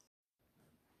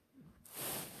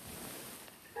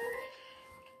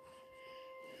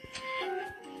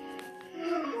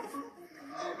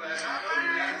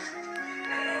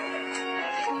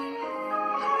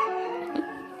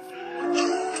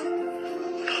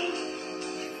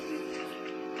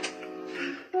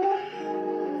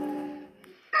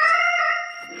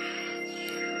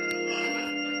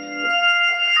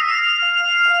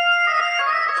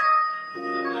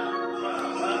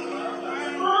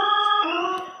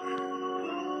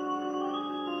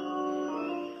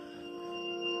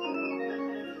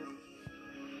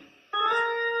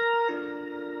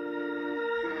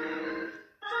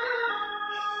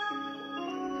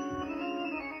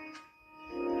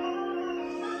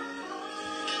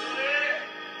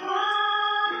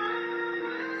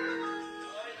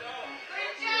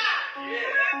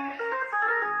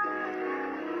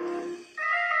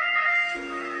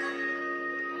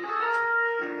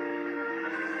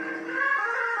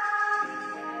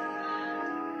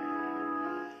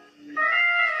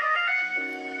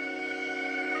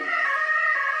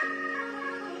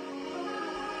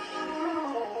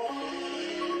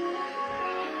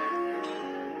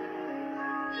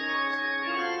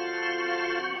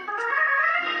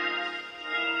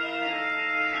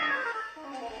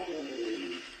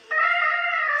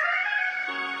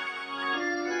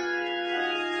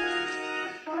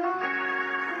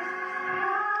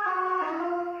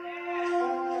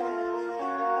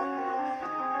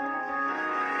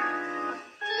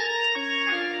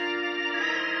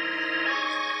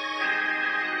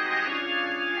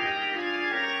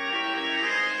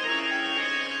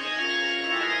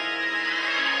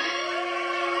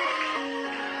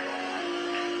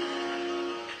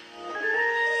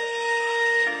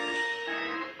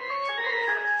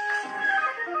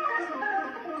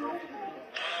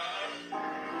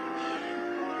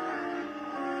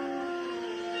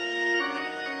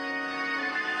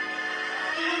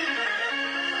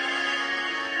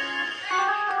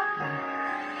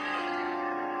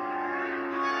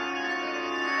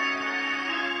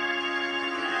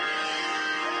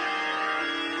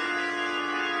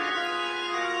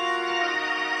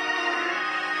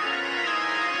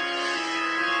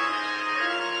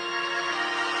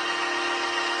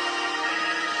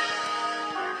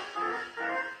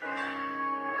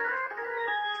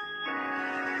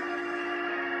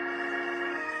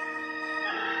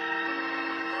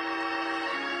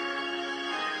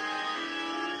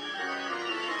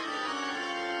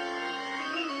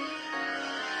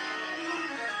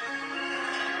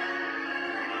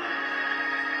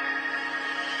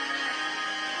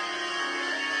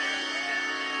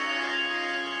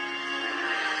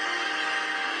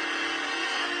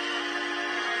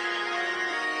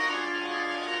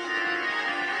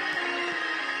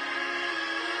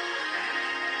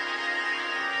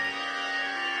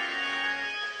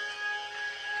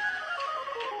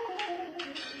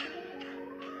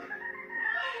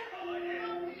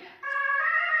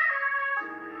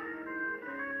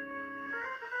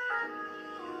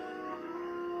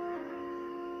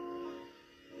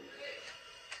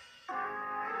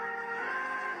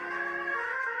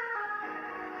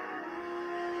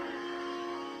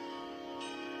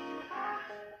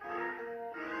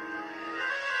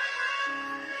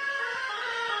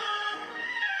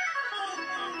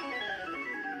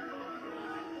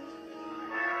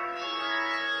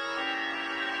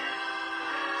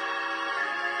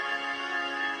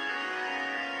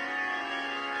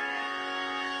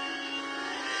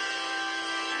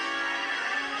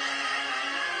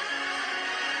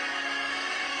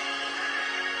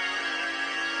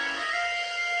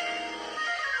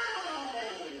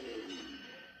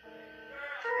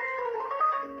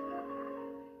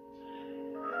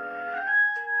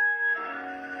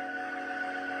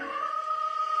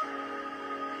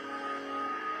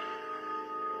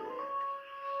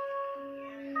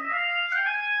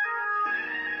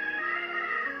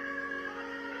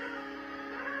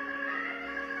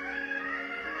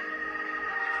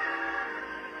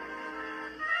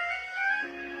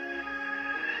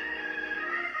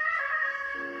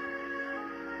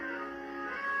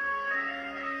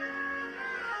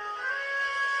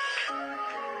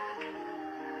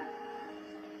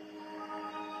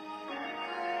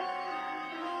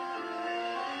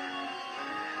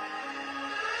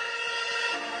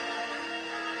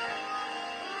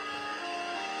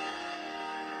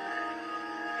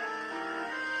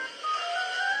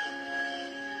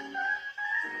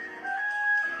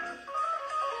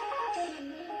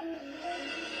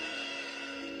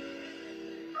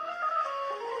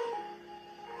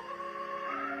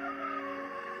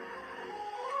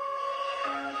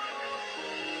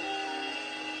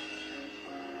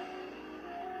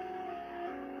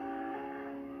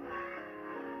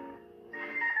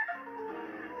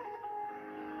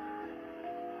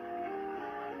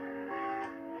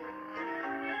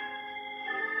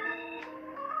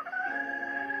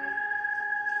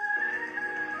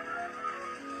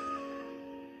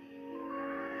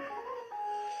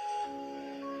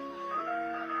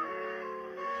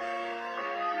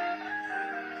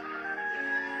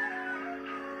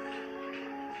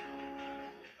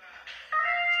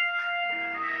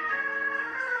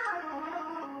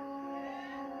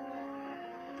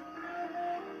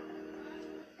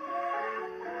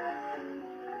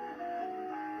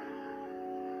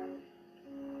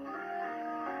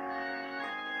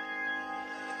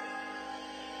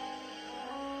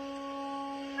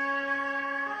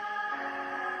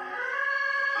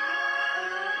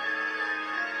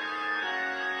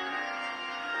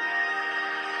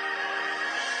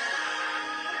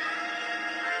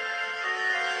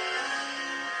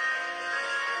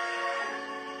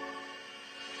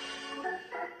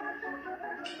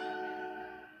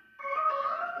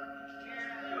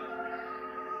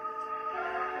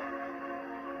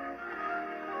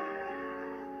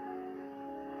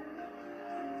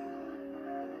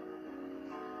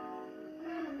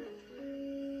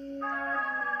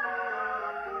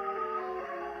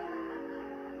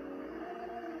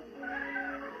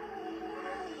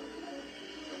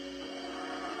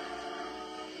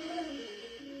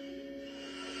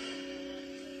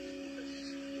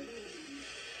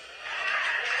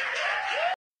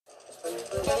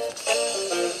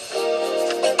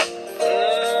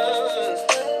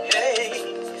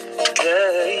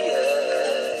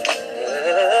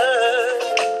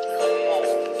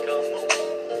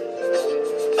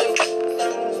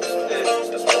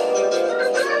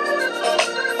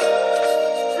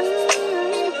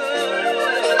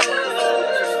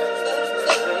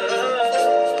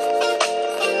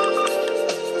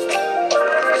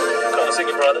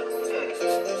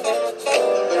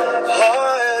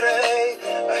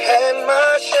 had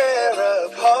my share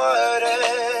of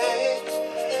heartache,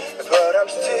 but I'm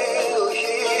still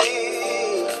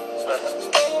here.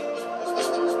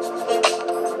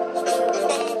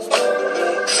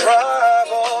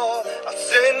 Trouble, I've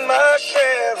seen my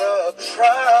share of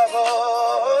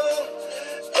trouble,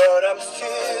 but I'm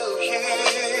still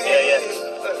here.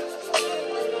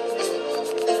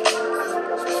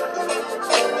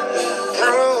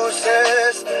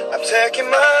 Bruises, I'm taking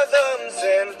my thumbs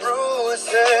and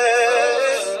bruises,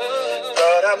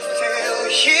 but I'm still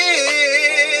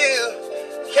here.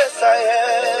 Yes, I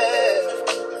am.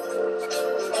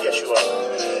 Yes, you are.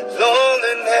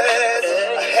 Loneliness,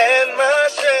 I had my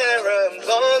share of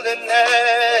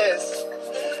loneliness,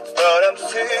 but I'm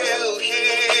still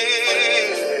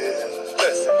here.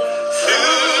 Listen.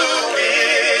 Through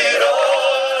it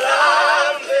all, I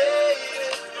made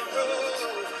it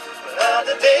through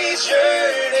another day's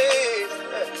journey.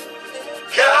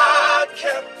 God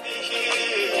kept me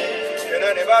here. Can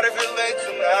anybody relate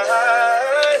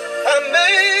tonight? I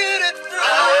made it through.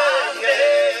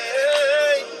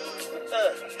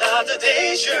 Another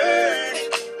day's journey.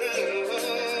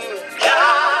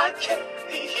 God kept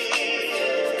me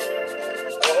here.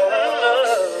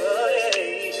 Oh,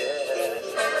 yeah.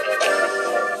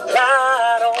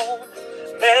 Lied on.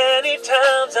 Many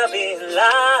times I've been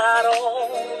lied on,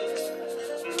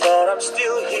 but I'm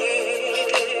still here.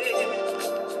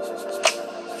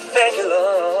 Thank you,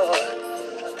 Lord.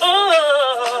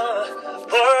 Oh,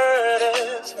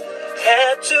 burdens.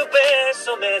 Had to bear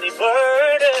so many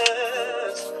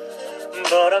burdens,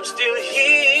 but I'm still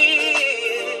here.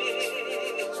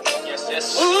 Yes,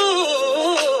 yes.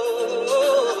 Ooh,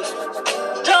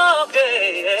 dark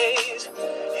days,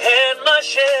 had my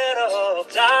share of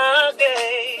dark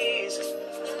days,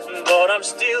 but I'm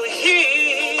still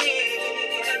here.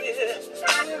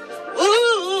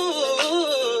 Ooh,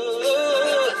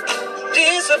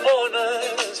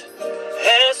 disappointments,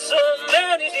 had so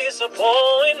many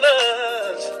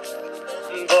disappointments,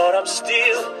 but I'm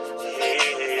still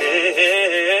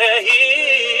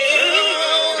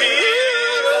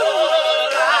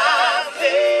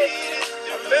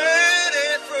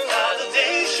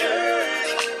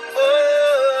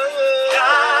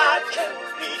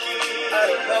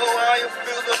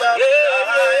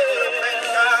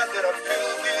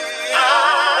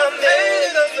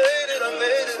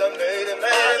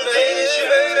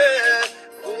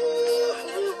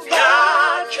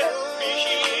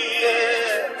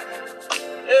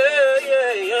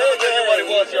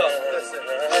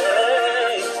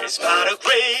it's by the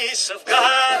grace of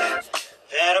God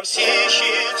that I'm still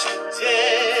here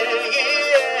today.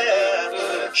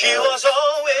 Yeah. He was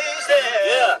always there.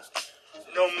 Yeah.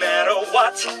 No matter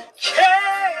what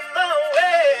came my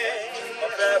way, a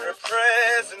very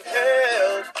present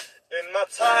help in my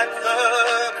times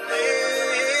of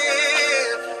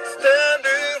need,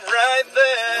 standing right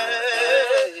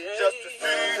there, just to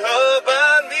see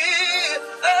about me.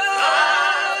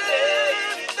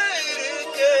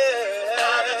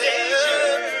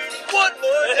 One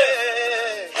more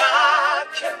day, God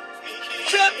kept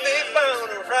me found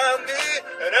around me,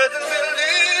 and as it will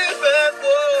leave that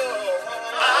wall,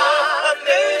 I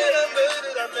made it, I made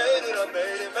it, I made it, I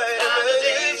made it, made it, made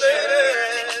it,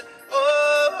 made it. Oh,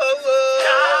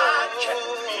 God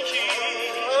kept me here.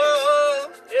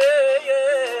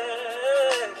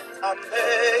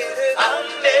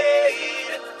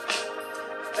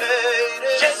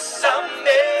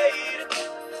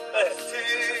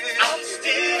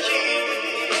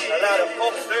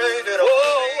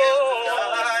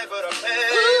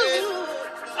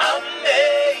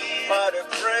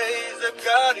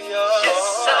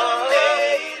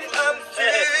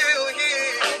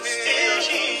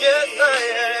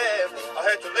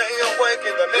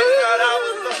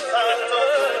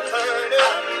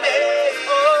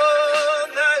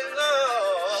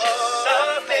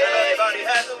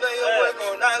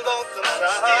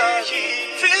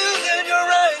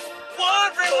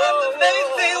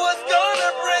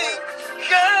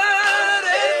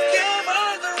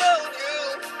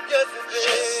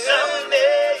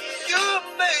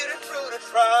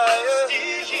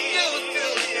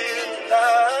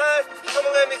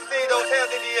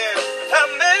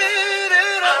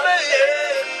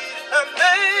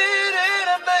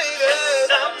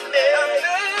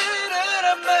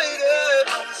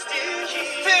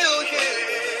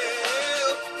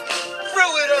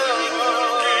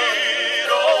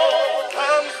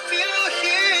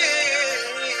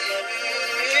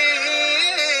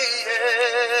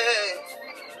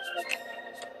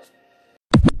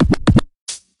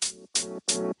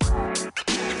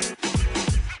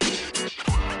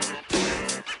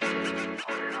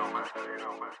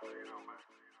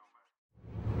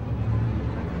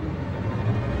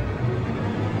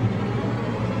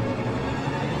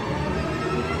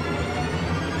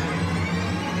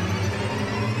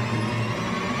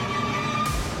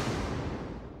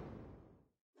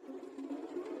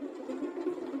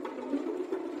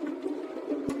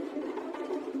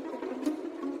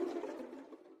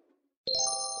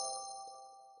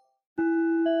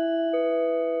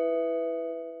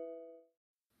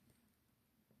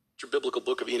 The biblical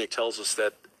book of Enoch tells us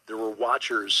that there were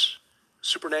watchers,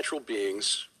 supernatural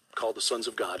beings called the sons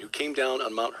of God, who came down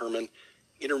on Mount Hermon,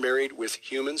 intermarried with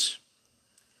humans,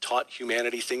 taught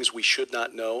humanity things we should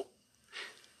not know.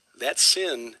 That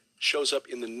sin shows up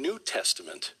in the New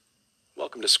Testament.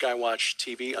 Welcome to Skywatch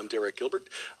TV. I'm Derek Gilbert,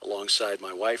 alongside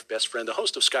my wife, best friend, the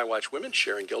host of Skywatch Women,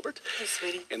 Sharon Gilbert. Hey,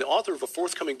 sweetie. And the author of a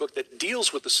forthcoming book that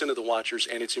deals with the sin of the Watchers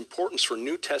and its importance for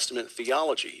New Testament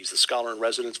theology. He's the scholar in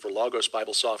residence for Logos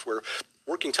Bible Software.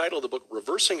 Working title of the book,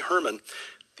 Reversing Hermon,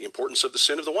 The Importance of the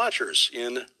Sin of the Watchers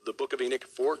in the Book of Enoch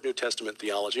for New Testament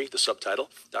Theology, the subtitle,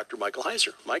 Dr. Michael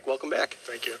Heiser. Mike, welcome back.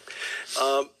 Thank you.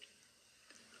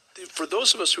 For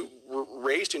those of us who were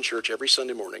raised in church every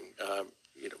Sunday morning,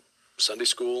 Sunday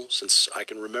school, since I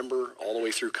can remember, all the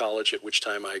way through college, at which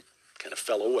time I kind of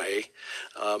fell away.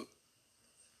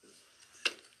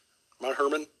 Mount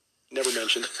Hermon, never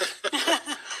mentioned.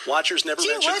 Watchers never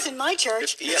mentioned. She was in my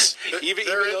church. Yes, even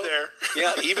though, there.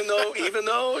 Yeah, even though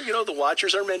the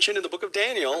Watchers are mentioned in the book of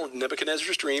Daniel,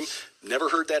 Nebuchadnezzar's dream. Never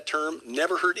heard that term.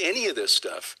 Never heard any of this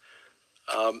stuff.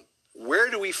 Where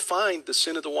do we find the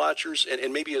sin of the Watchers?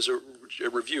 And maybe as a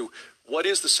review, what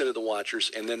is the sin of the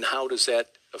Watchers, and then how does that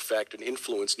affect and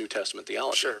influence New Testament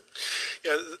theology? Sure.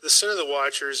 Yeah, the sin of the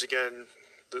Watchers, again,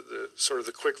 the sort of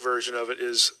the quick version of it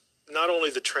is not only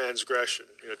the transgression,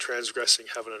 transgressing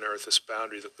heaven and earth, this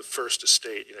boundary, the first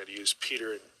estate, to use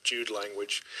Peter and Jude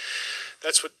language.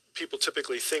 That's what people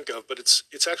typically think of, but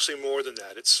it's actually more than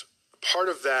that. It's part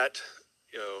of that,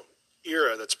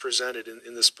 era that's presented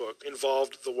in this book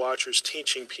involved the Watchers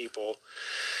teaching people,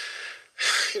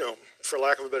 for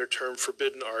lack of a better term,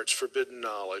 forbidden arts, forbidden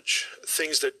knowledge,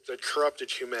 things that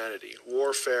corrupted humanity,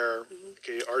 warfare,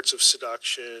 arts of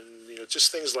seduction,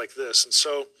 just things like this. And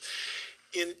so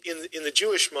in the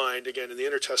Jewish mind, again, in the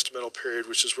intertestamental period,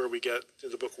 which is where we get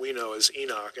the book we know as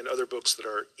Enoch and other books that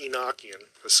are Enochian,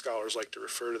 as scholars like to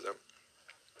refer to them,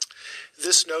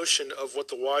 this notion of what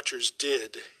the Watchers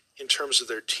did in terms of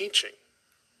their teaching,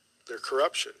 their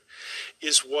corruption,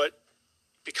 is what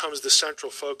becomes the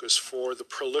central focus for the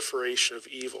proliferation of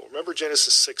evil. Remember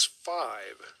Genesis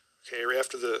 6:5, right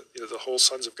after the whole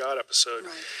Sons of God episode,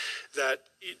 Right. that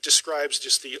it describes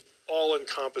just the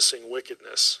all-encompassing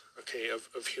wickedness,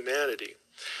 of humanity.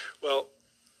 Well,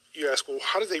 you ask, well,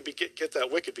 how did they get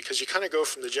that wicked? Because you kind of go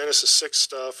from the Genesis 6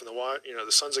 stuff and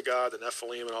the Sons of God, the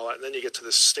Nephilim, and all that, and then you get to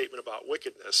this statement about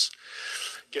wickedness.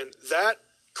 Again, that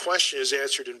question is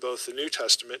answered in both the New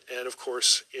Testament and, of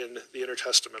course, in the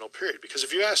intertestamental period. Because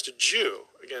if you asked a Jew,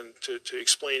 again, to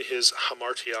explain his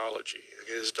hamartiology,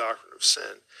 his doctrine of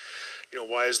sin,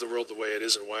 why is the world the way it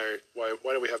is, and why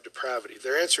do we have depravity?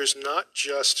 Their answer is not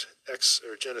just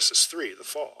Genesis 3, the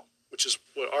fall, which is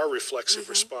what our reflexive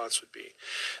response would be.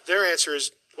 Their answer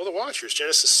is, well, the Watchers,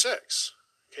 Genesis 6.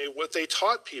 What they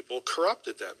taught people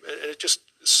corrupted them, and it just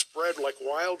spread like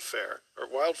wildfire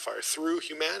through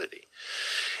humanity.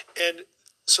 And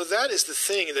so that is the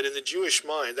thing that in the Jewish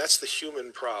mind, that's the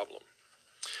human problem.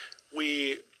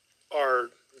 We are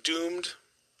doomed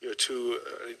to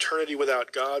an eternity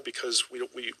without God because we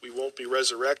won't be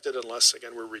resurrected unless,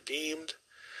 again, we're redeemed.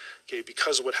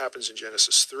 Because of what happens in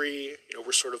Genesis 3,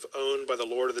 we're sort of owned by the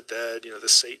Lord of the dead, the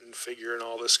Satan figure and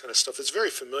all this kind of stuff. It's very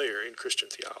familiar in Christian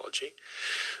theology.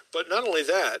 But not only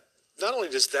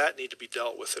does that need to be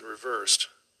dealt with and reversed,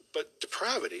 but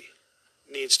depravity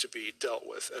needs to be dealt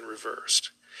with and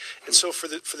reversed. And so for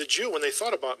the Jew, when they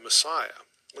thought about Messiah,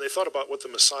 when they thought about what the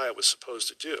Messiah was supposed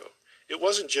to do, it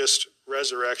wasn't just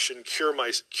resurrection, cure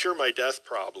my death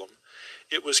problem.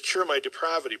 It was cure my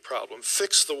depravity problem,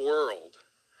 fix the world.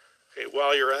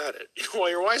 While you're at it, while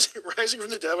you're rising from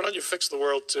the dead, why don't you fix the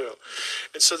world too?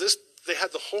 And so they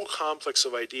had the whole complex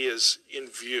of ideas in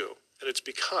view, and it's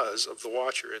because of the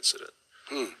Watcher incident.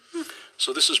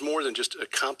 So this is more than just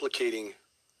complicating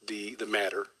the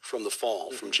matter from the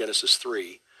fall, from Genesis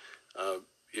 3.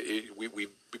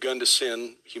 We've begun to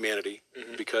sin, humanity,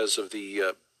 because of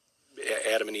the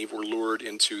Adam and Eve were lured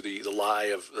into the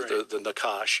lie of the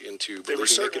Nakash, into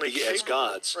believing they could be as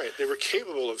gods. Right, they were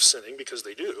capable of sinning because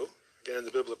they do. again, in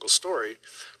the biblical story,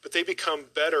 but they become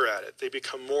better at it. They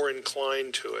become more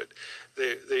inclined to it.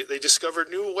 They discover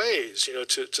new ways,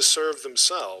 to serve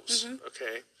themselves,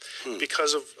 okay,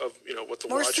 because of what the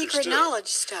More Watchers secret do. knowledge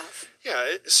stuff.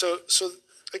 Yeah, so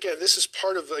again, this is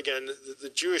part of, again, the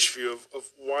Jewish view of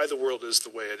why the world is the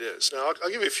way it is. Now, I'll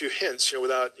give you a few hints,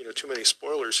 without, too many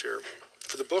spoilers here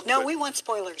for the book. No, we want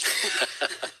spoilers.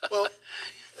 Well,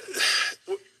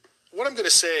 what I'm going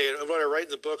to say, and what I write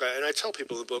in the book, and I tell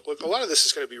people in the book, look, a lot of this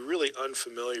is going to be really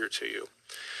unfamiliar to you.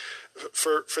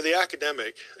 For the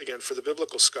academic, again, for the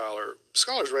biblical scholar,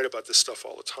 scholars write about this stuff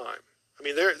all the time. I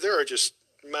mean, there are just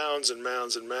mounds and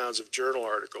mounds and mounds of journal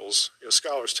articles.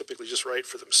 Scholars typically just write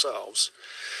for themselves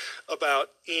about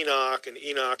Enoch and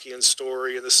Enochian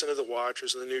story and the sin of the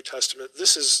Watchers in the New Testament.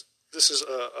 This is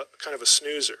a kind of a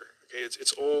snoozer. Okay,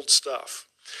 it's old stuff,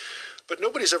 but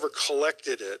nobody's ever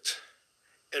collected it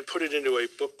and put it into a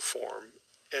book form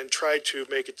and tried to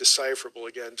make it decipherable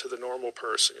again to the normal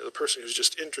person, the person who's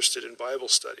just interested in Bible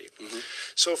study.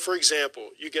 So, for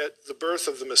example, you get the birth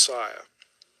of the Messiah.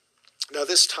 Now,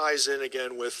 this ties in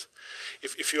again with,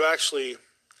 if you actually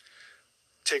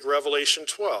take Revelation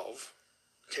 12,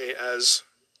 okay, as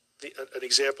an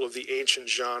example of the ancient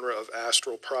genre of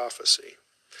astral prophecy,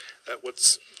 that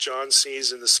what John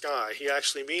sees in the sky, he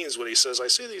actually means when he says, I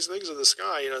see these things in the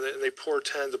sky, and they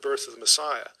portend the birth of the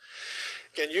Messiah.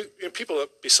 Again, people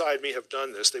beside me have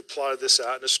done this. They've plotted this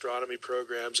out in astronomy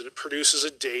programs, and it produces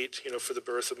a date, for the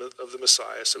birth of the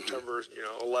Messiah, September,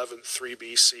 11th, 3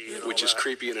 BC. And Which is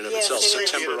creepy in and of Yes, itself, it is.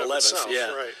 September 11th.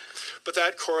 Yeah. Right. But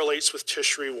that correlates with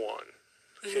Tishri 1.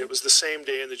 Okay, it was the same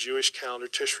day in the Jewish calendar.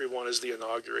 Tishri 1 is the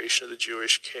inauguration of the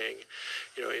Jewish king,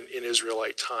 in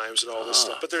Israelite times and all this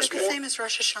stuff. But there's Is it more. the same as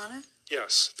Rosh Hashanah?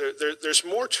 Yes, there's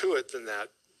more to it than that,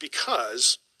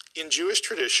 because in Jewish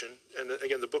tradition, and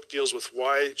again, the book deals with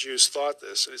why Jews thought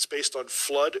this, and it's based on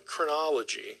flood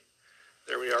chronology.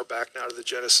 There we are, back now to the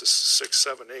Genesis 6,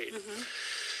 7, 8.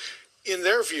 In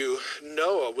their view,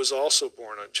 Noah was also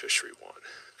born on Tishri 1.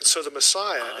 And so the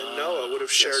Messiah and Noah would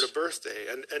have shared a birthday.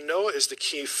 And Noah is the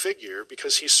key figure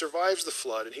because he survives the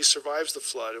flood,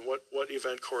 and what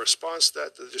event corresponds to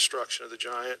that? The destruction of the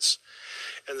giants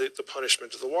and the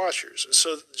punishment of the Watchers. And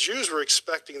so the Jews were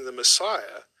expecting the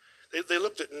Messiah. They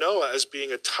looked at Noah as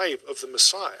being a type of the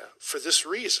Messiah for this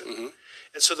reason.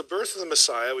 And so the birth of the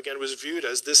Messiah, again, was viewed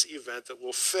as this event that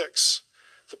will fix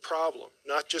the problem,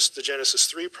 not just the Genesis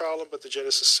 3 problem, but the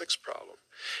Genesis 6 problem.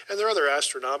 And there are other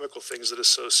astronomical things that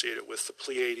associate it with the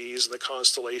Pleiades and the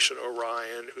constellation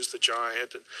Orion, who's the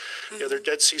giant. And there are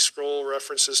Dead Sea Scroll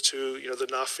references to, the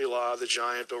Naphilah, the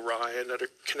giant Orion, that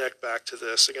connect back to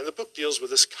this. Again, the book deals with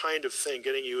this kind of thing,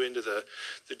 getting you into the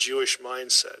Jewish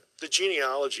mindset. The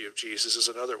genealogy of Jesus is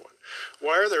another one.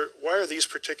 Why are these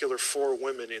particular 4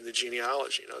 women in the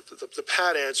genealogy? The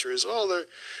pat answer is,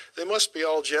 they must be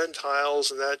all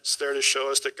Gentiles, and that's there to show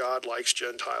us that God likes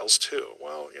Gentiles too.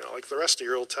 Well, like the rest of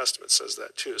your Old Testament says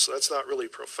that too, so that's not really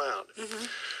profound.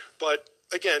 But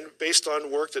again, based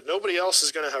on work that nobody else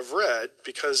is going to have read,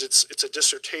 because it's a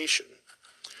dissertation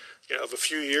of a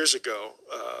few years ago,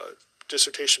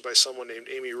 dissertation by someone named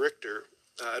Amy Richter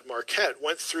at Marquette,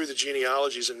 went through the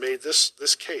genealogies and made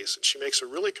this case. And she makes a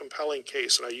really compelling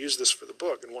case, and I use this for the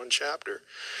book in one chapter,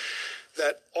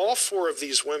 that all 4 of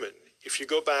these women, if you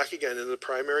go back again in the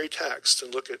primary text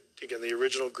and look at, again, the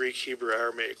original Greek, Hebrew,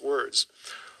 Aramaic words,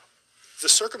 the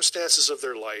circumstances of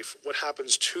their life, what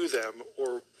happens to them,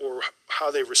 or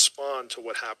how they respond to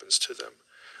what happens to them,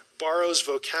 borrows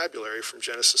vocabulary from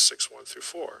Genesis 6, 1 through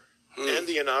 4, and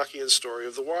the Enochian story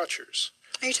of the Watchers.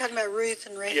 Are you talking about Ruth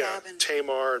and Rahab? Yeah, and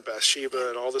Tamar and Bathsheba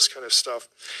and all this kind of stuff.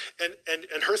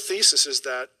 And her thesis is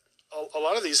that a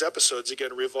lot of these episodes,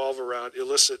 again, revolve around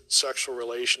illicit sexual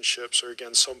relationships, or,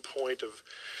 again, some point of,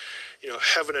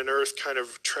 heaven and earth kind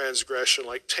of transgression,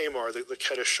 like Tamar, the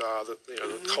Kedishah,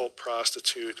 the cult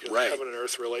prostitute, heaven and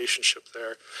earth relationship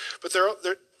there. But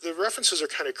the references are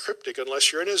kind of cryptic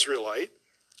unless you're an Israelite,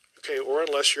 okay, or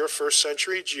unless you're a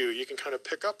first-century Jew. You can kind of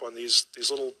pick up on these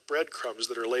little breadcrumbs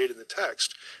that are laid in the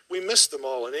text. We missed them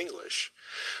all in English.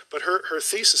 But her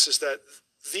thesis is that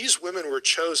these women were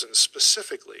chosen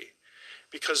specifically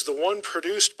because the one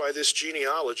produced by this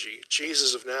genealogy,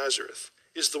 Jesus of Nazareth,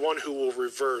 is the one who will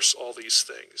reverse all these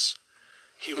things.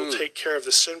 He will take care of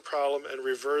the sin problem and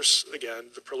reverse, again,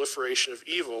 the proliferation of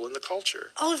evil in the culture.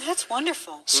 Oh, that's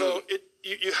wonderful. So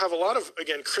you have a lot of,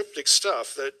 again, cryptic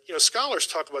stuff that, scholars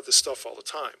talk about this stuff all the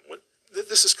time.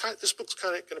 This book's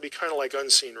kind of going to be kind of like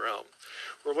Unseen Realm,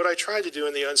 where what I tried to do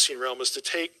in the Unseen Realm is to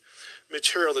take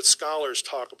material that scholars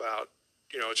talk about,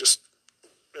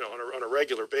 on a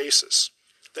regular basis,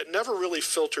 that never really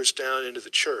filters down into the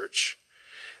church,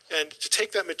 And to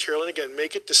take that material and, again,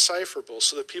 make it decipherable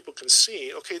so that people can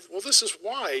see, okay, well, this is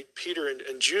why Peter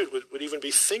and Jude would even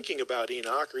be thinking about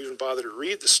Enoch or even bother to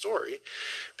read the story,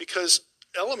 because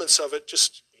elements of it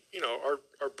just,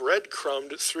 are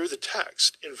breadcrumbed through the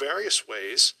text in various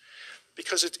ways,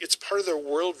 because it's part of their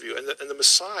worldview, and the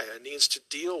Messiah needs to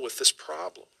deal with this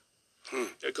problem.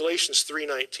 Galatians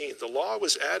 3:19, the law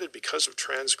was added because of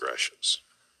transgressions.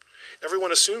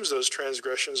 Everyone assumes those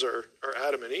transgressions are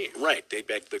Adam and Eve. Right, they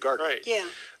begged the garden. Right. Yeah.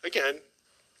 Again,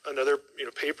 another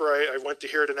paper I went to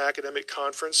hear at an academic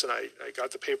conference, and I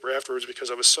got the paper afterwards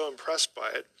because I was so impressed by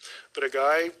it. But a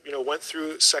guy went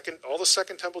through all the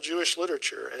Second Temple Jewish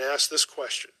literature and asked this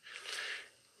question: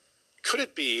 could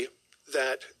it be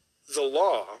that the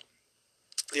law,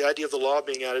 the idea of the law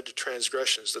being added to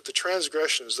transgressions, that the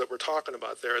transgressions that we're talking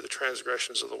about there are the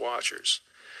transgressions of the Watchers?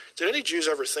 Did any Jews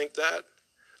ever think that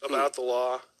about the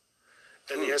law?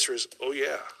 And the answer is, oh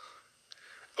yeah.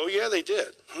 Oh yeah, they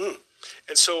did.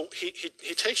 And so he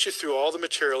takes you through all the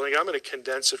material, and I'm going to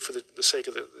condense it for the sake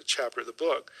of the chapter of the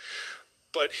book.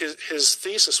 But his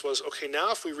thesis was, okay,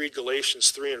 now if we read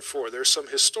Galatians 3 and 4, there's some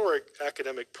historic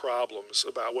academic problems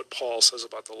about what Paul says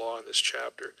about the law in this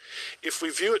chapter. If we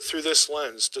view it through this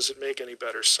lens, does it make any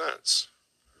better sense?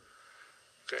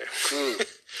 Okay.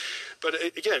 But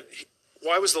again,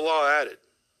 why was the law added?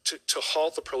 To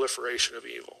halt the proliferation of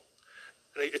evil.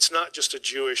 And it's not just a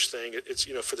Jewish thing. It's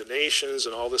for the nations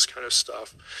and all this kind of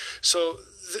stuff. So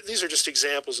these are just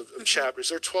examples of chapters.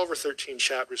 There are 12 or 13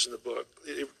 chapters in the book.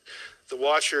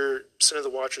 Sin of the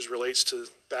Watchers relates to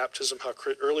baptism, how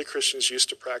early Christians used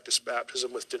to practice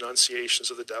baptism with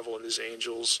denunciations of the devil and his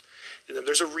angels. And then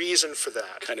there's a reason for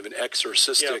that. Kind of an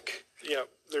exorcistic. Yeah.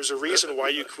 There's a reason why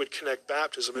you would connect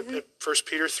baptism. In 1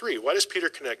 Peter 3, why does Peter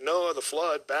connect Noah, the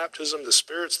flood, baptism, the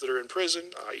spirits that are in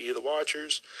prison, i.e. the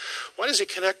Watchers? Why does he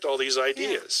connect all these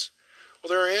ideas? Well,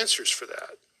 there are answers for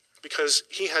that, because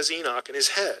he has Enoch in his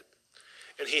head,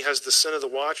 and he has the sin of the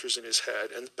Watchers in his head,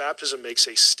 and baptism makes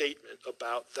a statement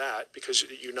about that because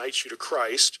it unites you to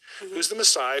Christ, who's the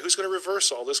Messiah, who's going to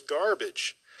reverse all this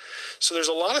garbage. So there's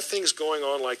a lot of things going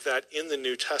on like that in the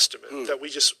New Testament that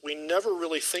we never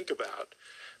really think about,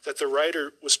 that the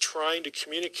writer was trying to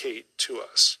communicate to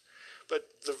us. But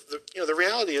the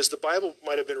reality is the Bible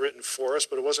might have been written for us,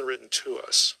 but it wasn't written to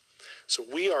us. So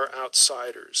we are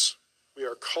outsiders. We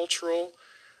are cultural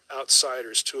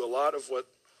outsiders to a lot of what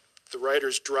the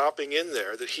writer's dropping in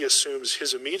there that he assumes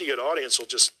his immediate audience will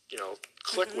just,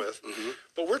 click with.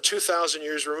 But we're 2,000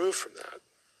 years removed from that.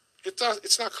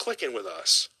 It's not clicking with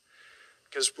us,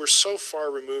 because we're so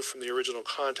far removed from the original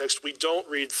context. We don't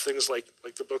read things like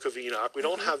the Book of Enoch. We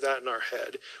don't have that in our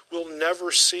head. We'll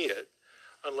never see it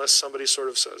unless somebody sort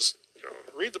of says,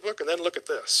 read the book and then look at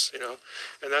this,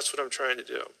 and that's what I'm trying to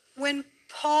do. When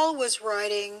Paul was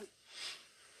writing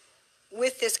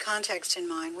with this context in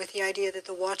mind, with the idea that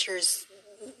the Watchers,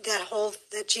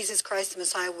 that Jesus Christ the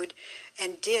Messiah would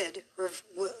and did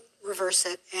reverse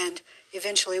it and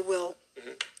eventually will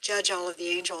judge all of the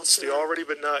angels. It's the already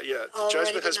but not yet. The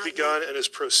judgment has begun and is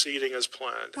proceeding as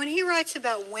planned. When he writes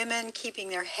about women keeping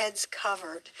their heads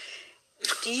covered,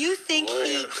 do you think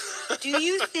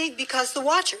because the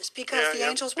Watchers, because the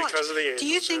angels watch, because of the angels, do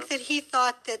you think that he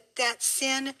thought that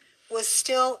sin was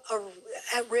still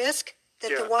at risk,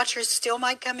 that the Watchers still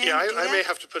might come in and do that? I may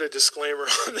have to put a disclaimer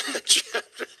on that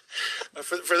chapter.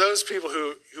 For those people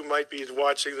who might be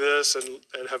watching this and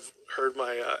have heard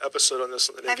my episode on this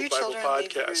on the Naked Bible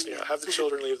podcast, have the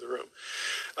children leave the room.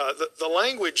 The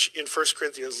language in 1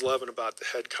 Corinthians 11 about the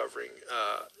head covering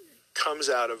comes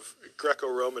out of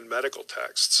Greco-Roman medical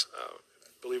texts,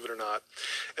 believe it or not,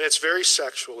 and it's very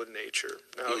sexual in nature.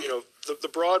 Now, the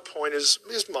broad point is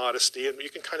modesty, and you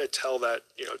can kind of tell that,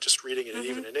 just reading it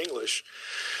even in English.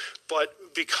 But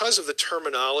because of the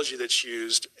terminology that's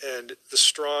used and the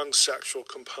strong sexual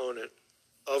component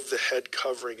of the head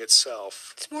covering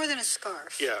itself. It's more than a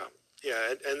scarf.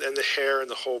 Yeah, and the hair and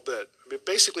the whole bit. I mean,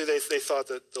 basically, they thought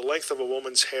that the length of a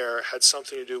woman's hair had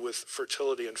something to do with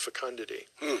fertility and fecundity.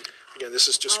 Again, this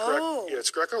is just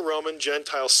it's Greco-Roman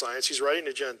Gentile science. He's writing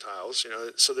to Gentiles,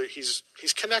 so that he's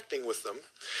connecting with them.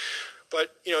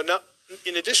 But not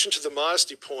in addition to the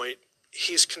modesty point,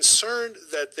 he's concerned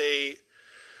that they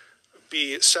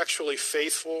be sexually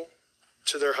faithful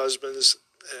to their husbands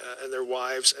and their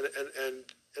wives,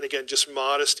 and again, just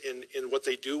modest in what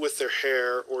they do with their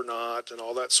hair or not, and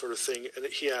all that sort of thing. And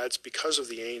he adds, because of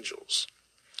the angels.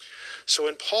 So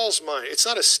in Paul's mind, it's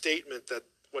not a statement that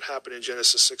what happened in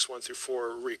Genesis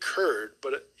 6:1-4 recurred,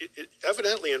 but it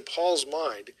evidently in Paul's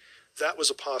mind, that was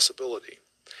a possibility,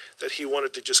 that he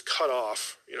wanted to just cut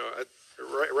off,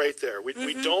 right there.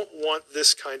 We don't want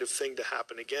this kind of thing to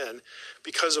happen again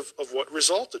because of what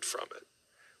resulted from it.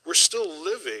 We're still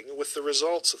living with the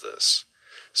results of this.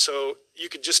 So you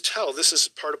could just tell this is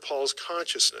part of Paul's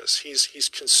consciousness. He's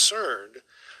concerned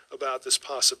about this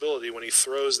possibility when he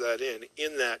throws that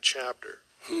in that chapter.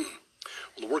 Well,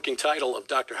 the working title of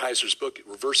Dr. Heiser's book,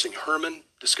 Reversing Herman,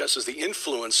 discusses the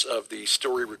influence of the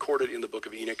story recorded in the Book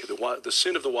of Enoch, the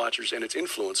sin of the Watchers, and its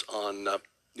influence on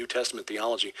New Testament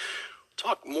theology.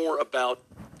 Talk more about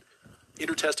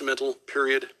intertestamental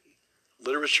period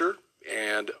literature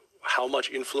and how much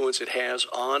influence it has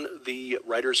on the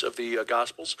writers of the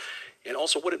Gospels, and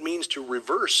also what it means to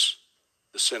reverse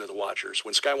the sin of the Watchers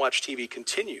when Skywatch TV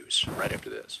continues right after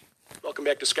this. Welcome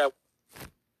back to Skywatch.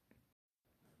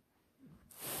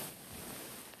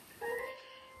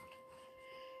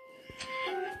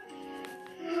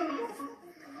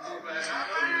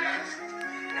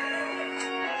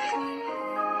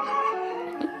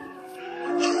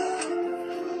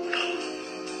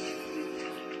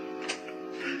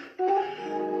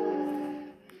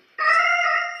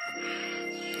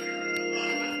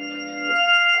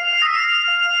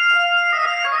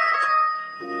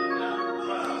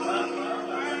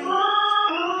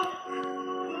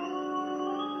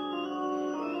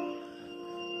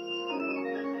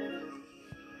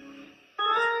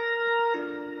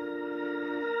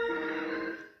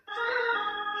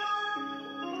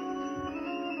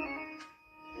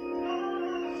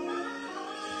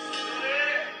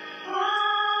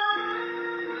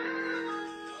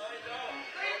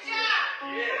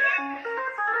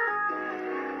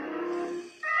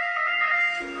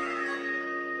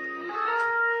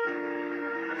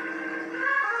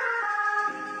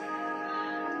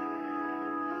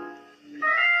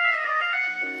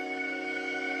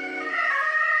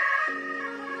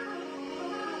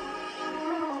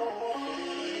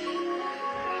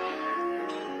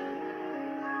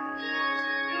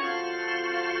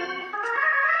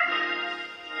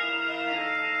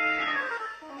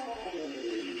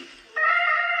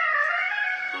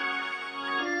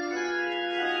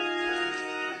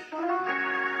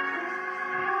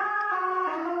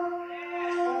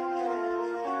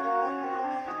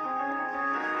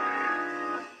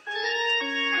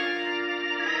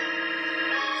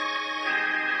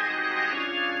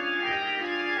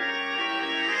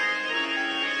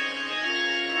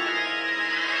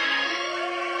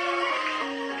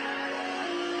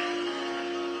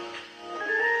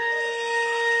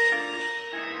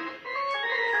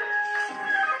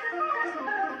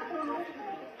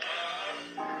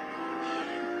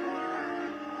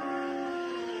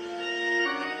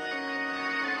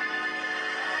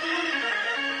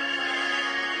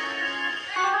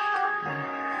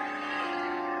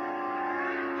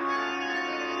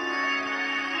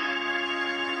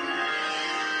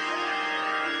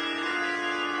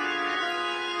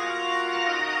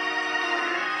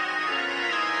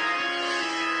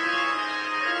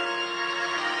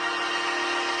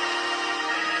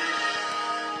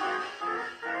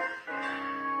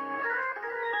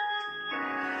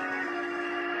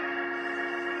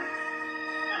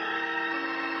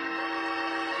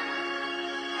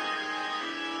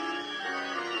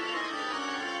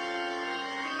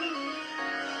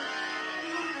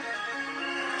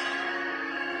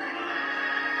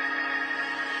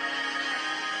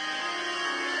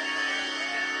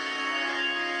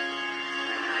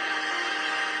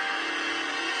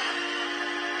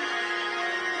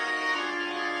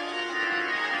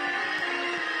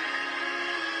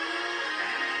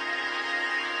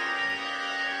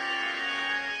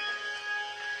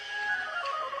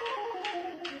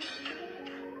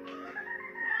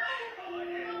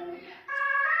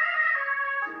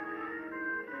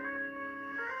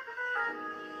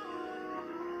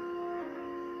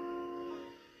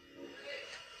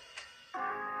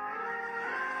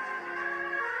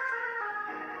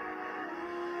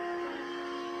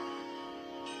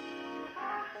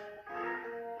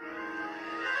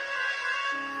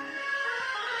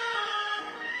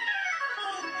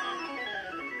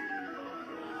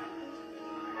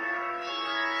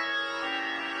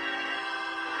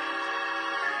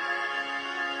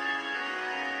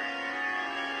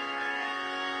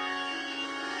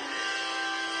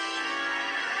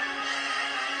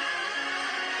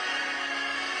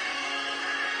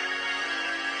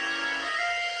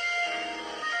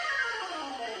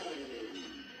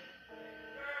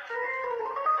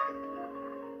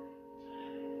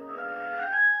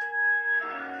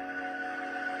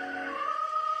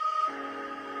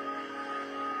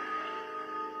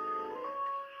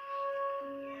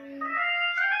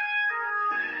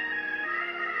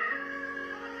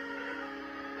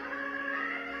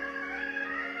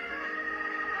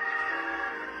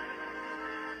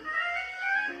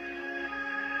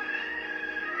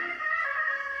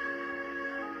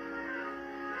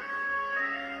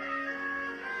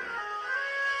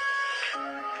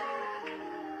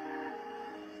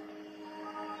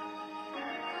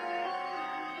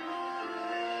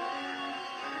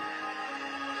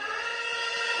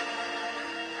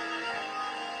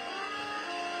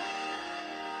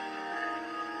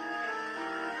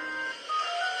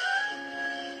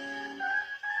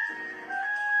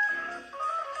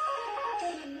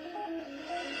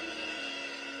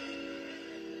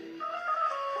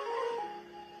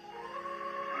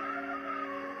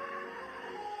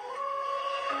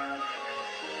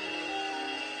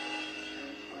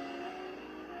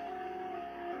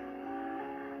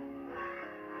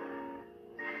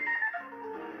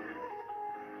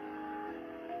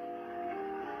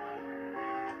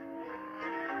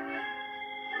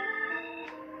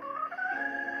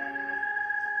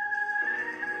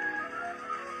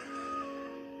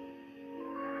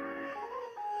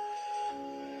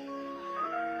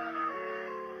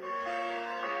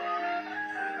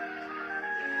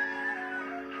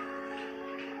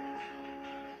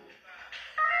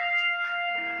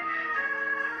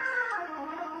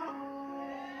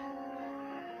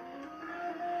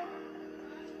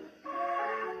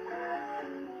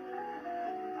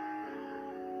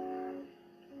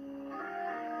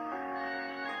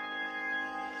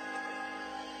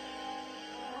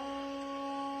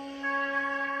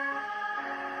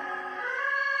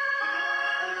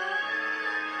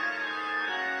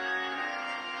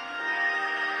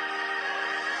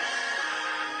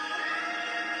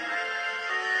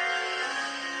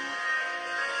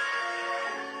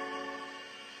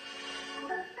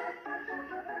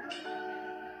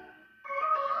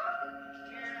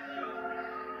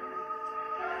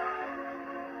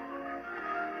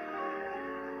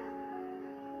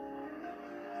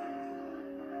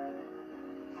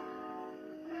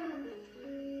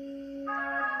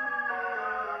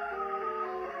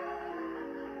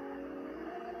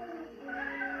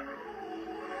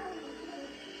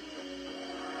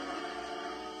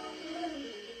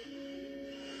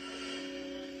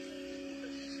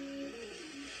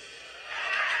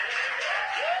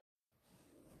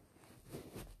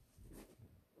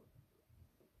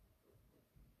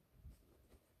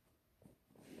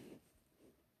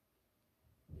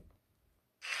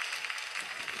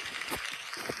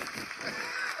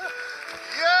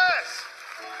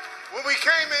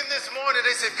 this morning,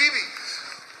 they said, "Bibi,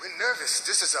 we're nervous.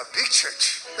 This is a big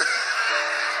church."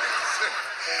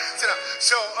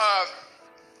 So,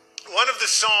 one of the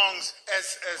songs,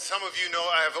 as some of you know,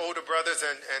 I have older brothers,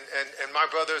 and my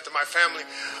brothers, my family,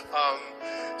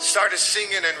 started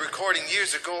singing and recording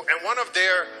years ago. And one of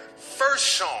their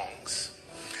first songs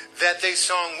that they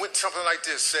sung went something like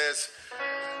this: says,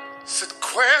 "So the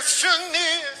question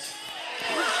is,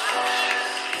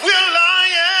 will I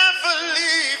ever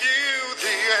leave you?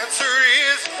 The answer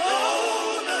is no,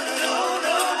 no, no,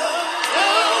 no, no, no,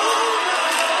 no."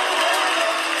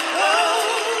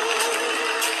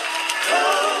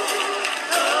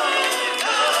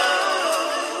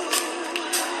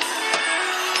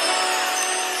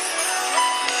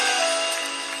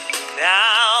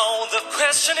 Now the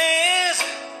question is,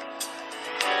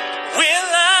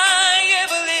 will I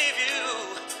ever leave you?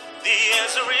 The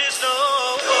answer is no.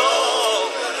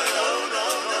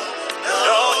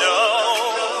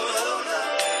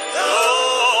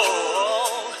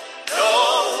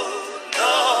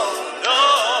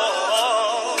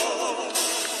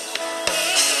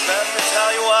 Let me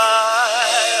tell you why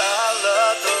I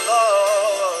love the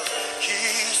Lord.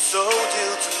 He's so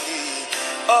dear to me.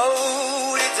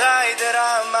 Oh, he died that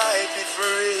I might be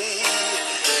free.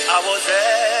 I was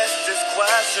asked this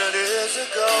question years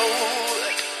ago,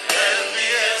 and the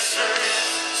answer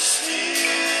is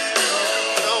still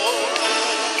no.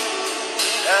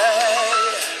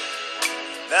 Hey,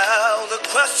 now the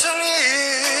question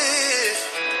is,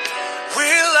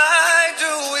 will I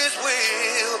do his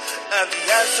will? And the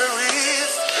answer is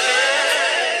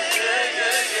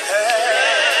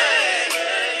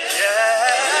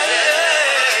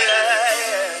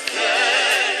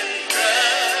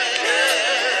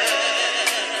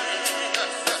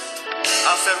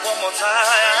one more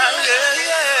time,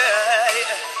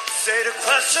 say the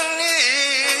question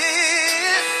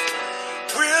is,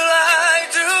 will I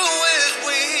do his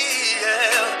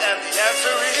will? And the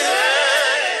answer is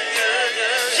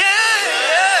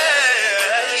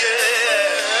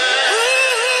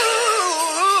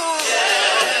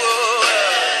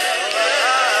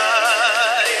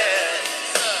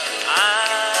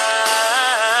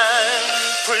I'm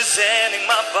presenting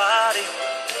my body,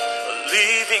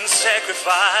 living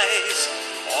sacrifice.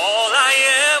 All I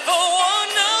ever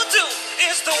want to do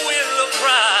is the will of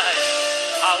Christ.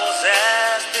 I was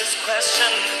asked this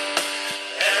question,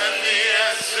 and the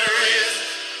answer is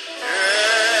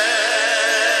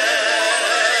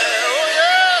Oh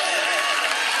yeah!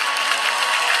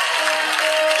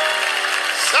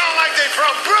 Sound like they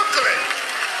from Brooklyn.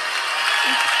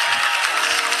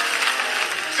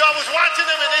 So I was watching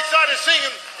them, and they started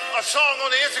singing a song on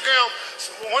the Instagram.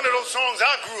 One of those songs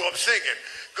I grew up singing.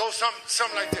 Goes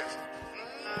something like this.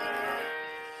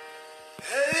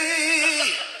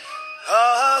 hey,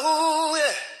 oh,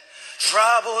 yeah.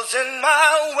 Troubles in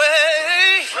my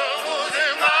way. Troubles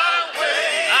in my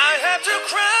way. I have to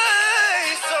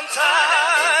cry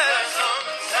sometimes.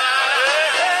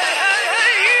 Hey, hey,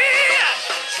 hey.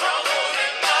 Trouble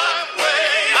in my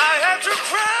way. I have to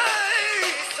cry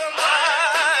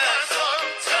sometimes.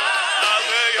 I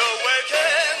lay awake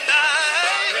at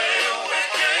night.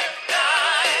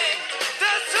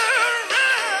 That's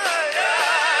alright.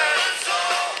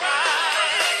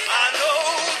 I know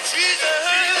Jesus.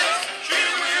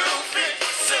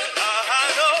 I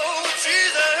know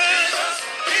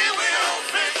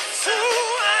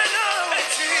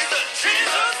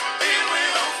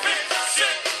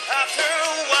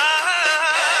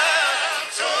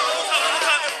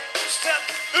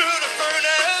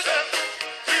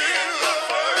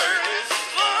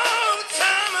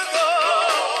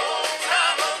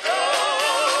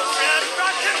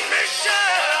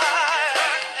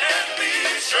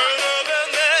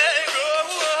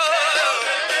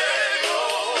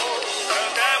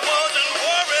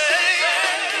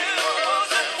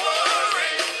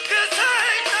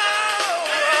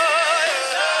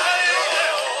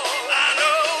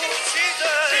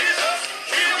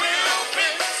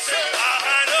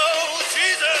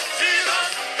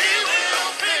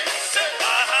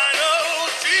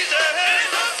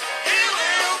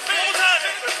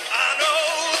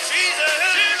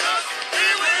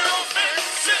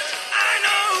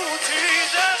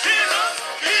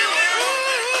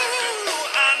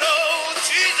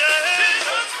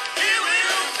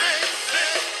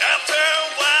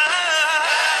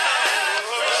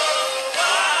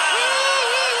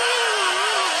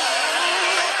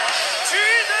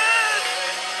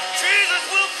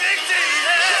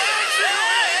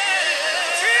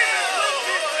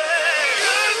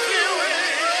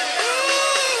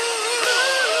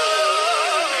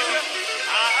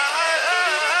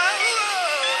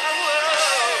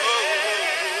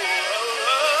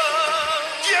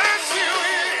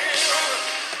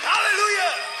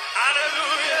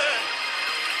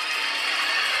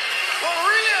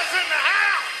in the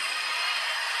house.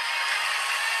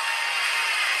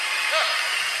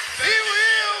 He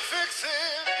will fix it.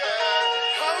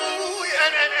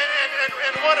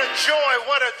 And what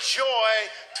a joy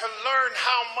to learn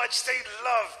how much they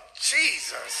love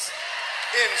Jesus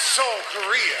in Seoul,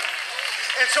 Korea.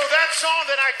 And so that song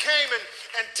that I came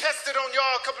and tested on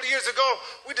y'all a couple of years ago,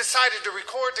 we decided to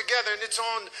record together, and it's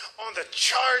on the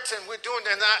charts, and we're doing,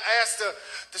 and I asked the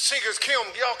singers, Kim,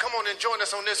 y'all come on and join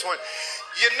us on this one.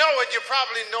 You know it, you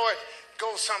probably know it.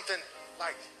 Goes something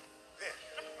like this.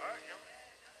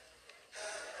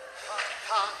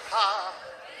 Ha, ha,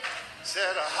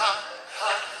 said a ha,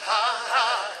 ha, ha,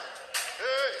 ha.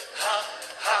 Hey, ha,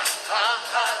 ha, ha,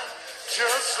 ha.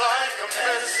 Just like a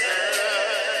medicine.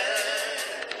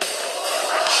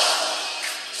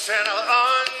 Said I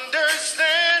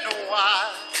understand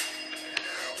why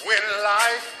when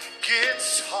life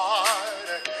gets hard,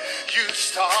 you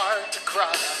start to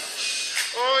cry.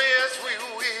 Oh yes, we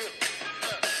will.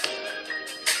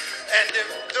 And if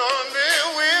stormy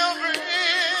will bring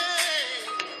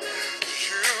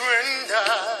you and I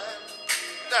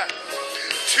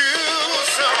to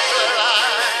some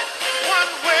light.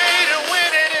 One way to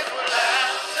win it is with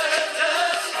laughter,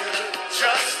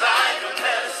 just like a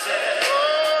medicine.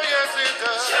 Oh yes, it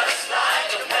does. Just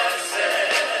like a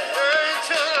medicine.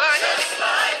 Just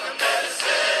like a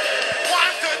medicine.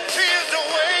 Wipe the tears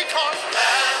away, 'cause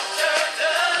laughter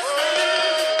does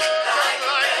like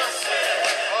a medicine.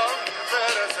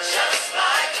 Just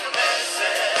like a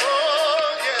medicine.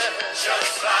 Oh yeah.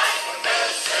 Just like a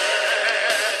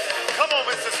medicine. Come on,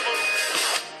 Mr. Smooth.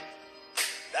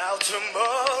 Now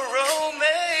tomorrow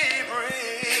may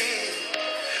bring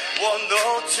one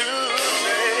or two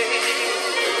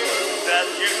days that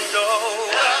you know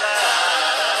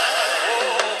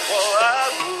I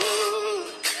would.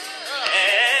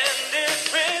 And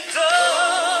if it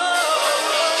does,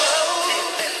 you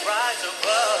can rise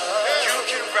above. You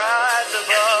can rise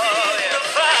above the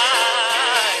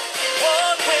fight.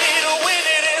 One way to win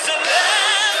it is a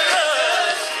laughter.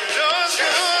 Just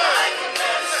like a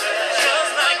medicine.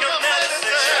 Just like a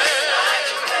medicine.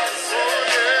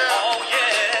 Oh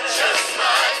yeah. Just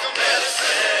like a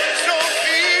medicine. So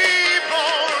keep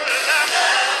on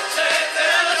laughing. Just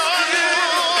like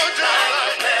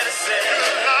a medicine.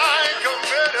 Like a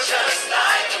medicine. Just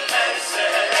like a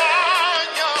medicine. Oh,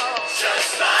 yeah.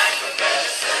 Just like a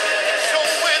medicine. So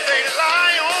when they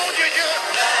lie on you, you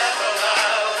laugh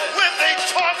aloud. When they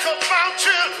talk about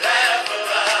you, laugh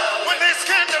aloud. When they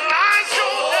scandalize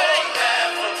your name,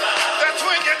 laugh aloud. That's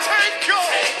when you take your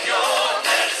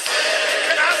medicine.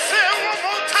 Can I say it one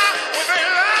more time? When they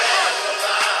laugh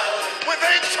aloud. When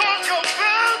they talk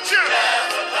about you,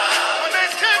 laugh aloud. When they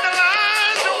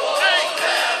scandalize your name,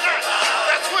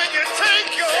 that's when you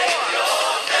take your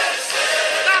medicine.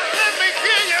 Now let me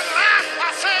hear you laugh. I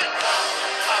said,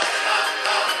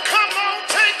 come on,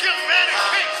 take your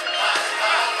medication.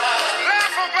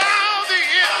 Laugh about the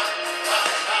end.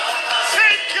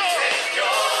 Take your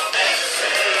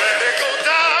medicine. Let it go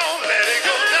down, let it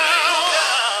go down.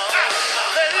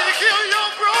 Let it heal your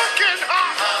broken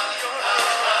heart.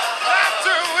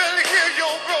 Laughter will heal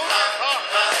your broken heart.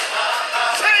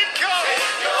 Take your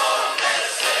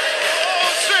medicine. Oh,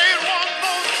 say it one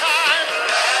more time.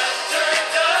 Laughter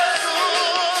does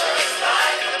good.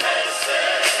 Like a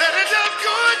medicine. Said it does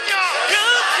good, y'all.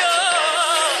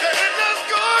 Said it does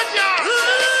good, y'all.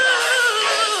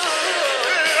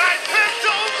 Like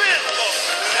Pepto-Bismol.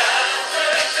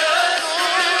 Laughter does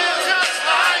good. Just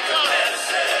like a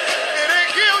medicine. It'll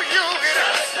heal you.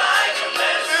 Just like a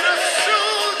medicine. It'll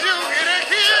soothe you. It'll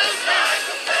heal you. Like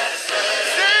a medicine.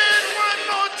 Say it one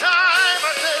more time.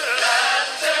 I said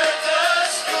laughter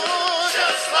does good.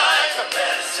 Just like a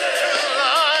medicine. Just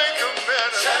like a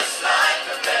medicine. Just like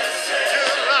a medicine.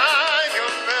 Just like a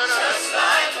medicine. Just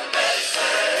like a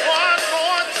medicine. One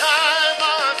more time.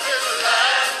 I said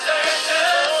laughter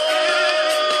does good.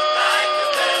 Like a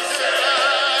medicine.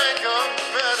 Like a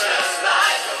medicine. Just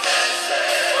like a medicine.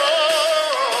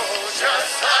 Oh,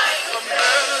 just like a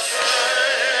medicine.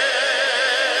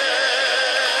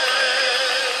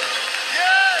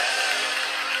 Yes.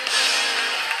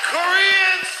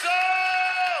 Korean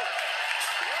soul.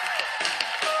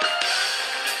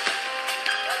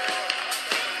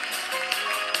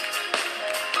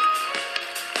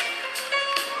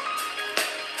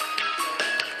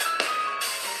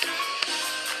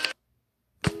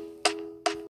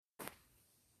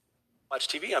 Watch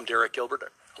TV. I'm Derek Gilbert,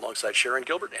 alongside Sharon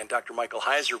Gilbert and Dr. Michael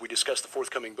Heiser. We discussed the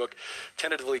forthcoming book,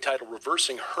 tentatively titled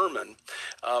Reversing Herman.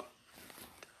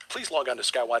 Please log on to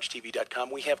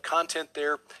skywatchtv.com. We have content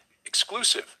there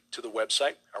exclusive to the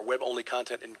website. Our web-only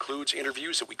content includes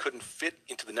interviews that we couldn't fit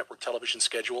into the network television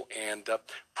schedule and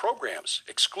programs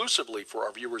exclusively for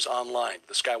our viewers online.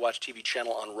 The Skywatch TV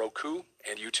channel on Roku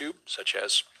and YouTube, such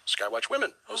as Skywatch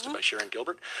Women, hosted by Sharon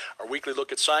Gilbert. Our weekly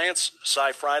look at science,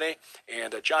 Sci Friday,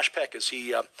 and Josh Peck as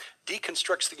he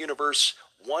deconstructs the universe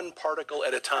one particle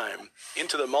at a time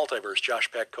into the multiverse. Josh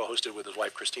Peck, co-hosted with his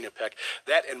wife Christina Peck.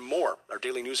 That and more, our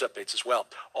daily news updates as well,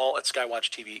 all at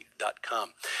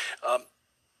skywatchtv.com.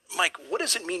 Mike, what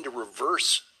does it mean to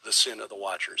reverse the sin of the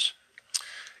Watchers?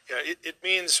 Yeah, it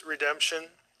means redemption.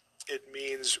 It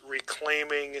means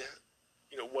reclaiming,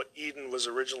 what Eden was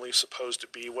originally supposed to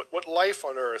be, what life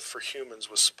on earth for humans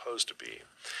was supposed to be,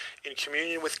 in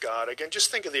communion with God. Again,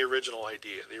 just think of the original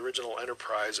idea, the original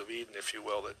enterprise of Eden, if you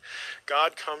will, that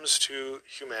God comes to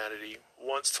humanity,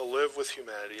 wants to live with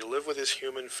humanity, live with his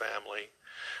human family,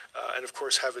 and of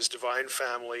course have his divine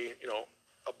family,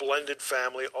 a blended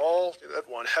family, all at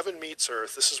one. Heaven meets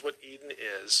earth. This is what Eden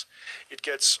is. It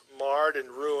gets marred and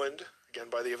ruined, again,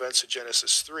 by the events of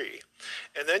Genesis 3.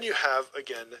 And then you have,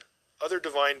 again, other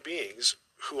divine beings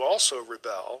who also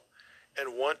rebel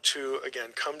and want to, again,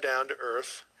 come down to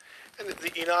earth. And the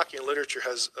Enochian literature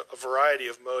has a variety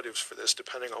of motives for this,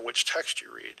 depending on which text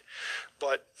you read.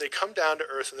 But they come down to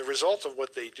earth, and the result of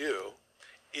what they do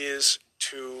is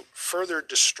to further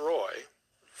destroy,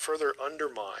 further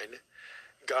undermine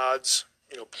God's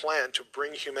plan to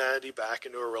bring humanity back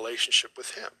into a relationship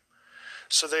with him.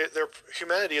 So their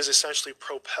humanity is essentially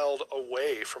propelled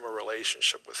away from a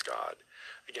relationship with God.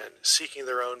 Again, seeking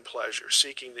their own pleasure,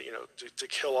 seeking to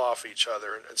kill off each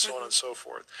other, and so on and so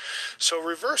forth. So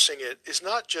reversing it is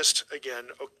not just, again,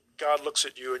 God looks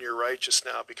at you and you're righteous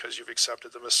now because you've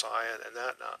accepted the Messiah and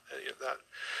that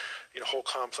whole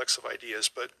complex of ideas,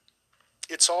 but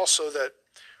it's also that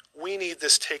we need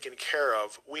this taken care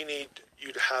of. We need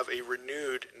you to have a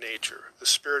renewed nature. The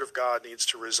Spirit of God needs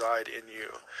to reside in you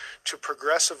to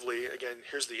progressively, again,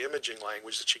 here's the imaging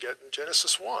language that you get in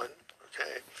Genesis 1,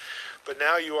 okay? But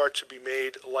now you are to be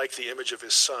made like the image of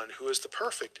his Son, who is the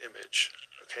perfect image,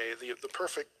 okay? The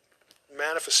perfect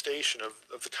manifestation of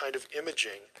the kind of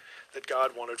imaging that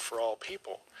God wanted for all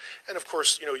people. And of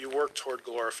course, you work toward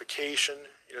glorification,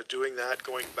 doing that,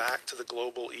 going back to the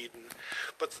global Eden.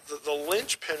 But the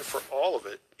linchpin for all of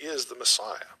it is the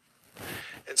Messiah.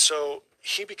 And so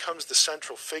he becomes the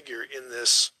central figure in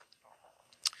this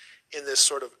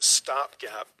sort of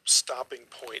stopgap, stopping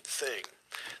point thing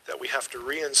that we have to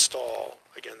reinstall,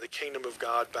 again, the kingdom of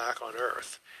God back on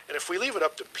earth. And if we leave it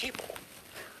up to people,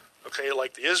 okay,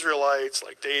 like the Israelites,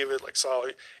 like David, like Saul,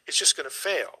 it's just going to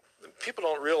fail. People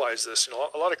don't realize this.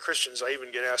 A lot of Christians, I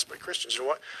even get asked by Christians,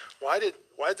 why did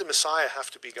the Messiah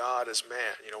have to be God as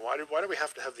man? Why do we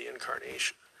have to have the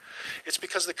incarnation? It's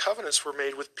because the covenants were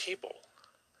made with people,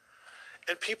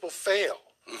 and people fail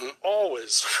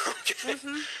always. Okay?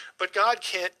 But God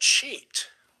can't cheat.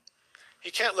 He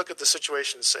can't look at the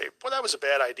situation and say, "Well, that was a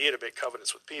bad idea to make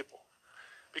covenants with people,"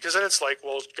 because then it's like,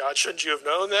 "Well, God, shouldn't you have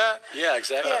known that?" Yeah,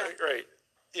 exactly. Right.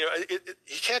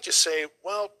 He can't just say,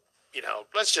 "Well,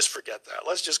 let's just forget that.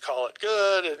 Let's just call it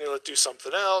good and let's do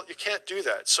something else." You can't do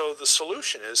that. So the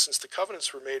solution is, since the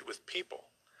covenants were made with people,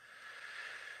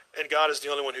 and God is the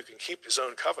only one who can keep his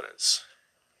own covenants,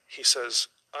 he says,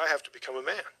 I have to become a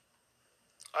man.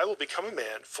 I will become a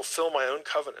man, fulfill my own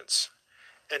covenants,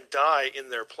 and die in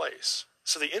their place.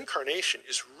 So the incarnation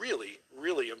is really,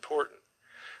 really important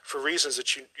for reasons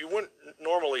that you wouldn't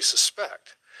normally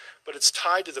suspect. But it's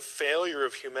tied to the failure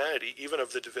of humanity, even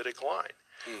of the Davidic line.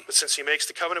 But since he makes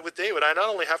the covenant with David, I not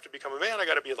only have to become a man, I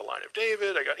got to be of the line of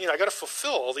David. I got to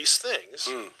fulfill all these things.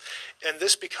 And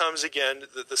this becomes, again,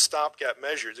 the stopgap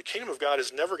measure. The kingdom of God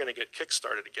is never going to get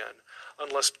kickstarted again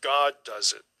unless God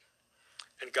does it.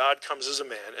 And God comes as a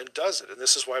man and does it. And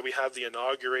this is why we have the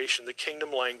inauguration, the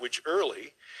kingdom language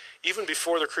early. Even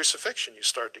before the crucifixion, you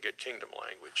start to get kingdom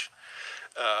language.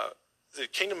 The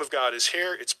kingdom of God is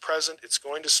here. It's present. It's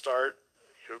going to start.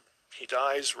 He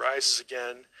dies, rises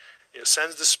again.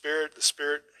 Sends the Spirit,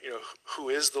 who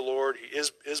is the Lord, he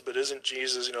is but isn't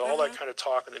Jesus, all that kind of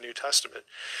talk in the New Testament.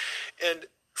 And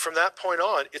from that point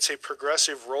on, it's a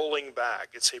progressive rolling back.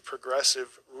 It's a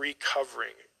progressive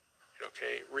recovering,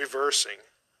 reversing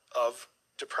of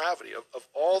depravity, of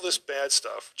all this bad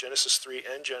stuff, Genesis 3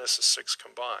 and Genesis 6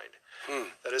 combined,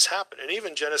 that has happened. And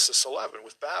even Genesis 11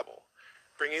 with Babel,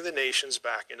 bringing the nations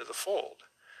back into the fold.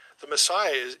 The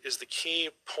Messiah is the key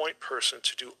point person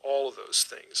to do all of those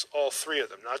things, all three of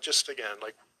them, not just, again,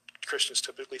 like Christians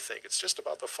typically think, it's just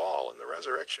about the fall and the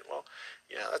resurrection. Well,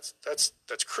 yeah,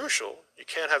 that's crucial. You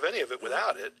can't have any of it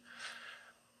without it.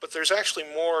 But there's actually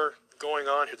more going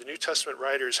on here. The New Testament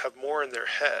writers have more in their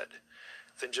head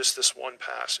than just this one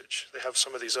passage. They have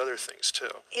some of these other things too.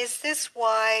 Is this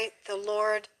why the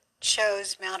Lord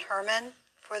chose Mount Hermon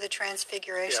for the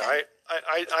Transfiguration? Yeah,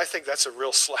 I think that's a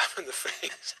real slap in the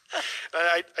face.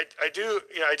 I do,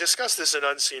 I discuss this in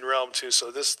Unseen Realm too,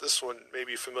 so this one may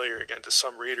be familiar again to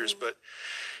some readers, but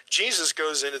Jesus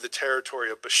goes into the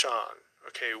territory of Bashan,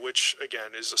 okay, which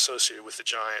again is associated with the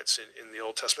giants in the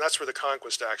Old Testament. That's where the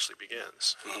conquest actually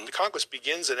begins. The conquest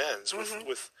begins and ends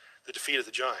with the defeat of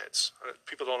the giants.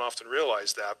 People don't often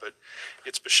realize that, but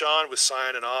it's Bashan with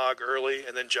Sihon and Og early,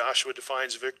 and then Joshua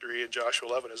defines victory in Joshua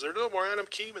 11. Is there no more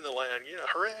Anakim in the land?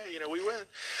 Hooray, we win.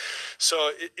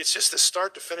 So it's just this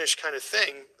start to finish kind of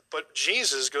thing, but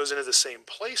Jesus goes into the same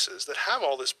places that have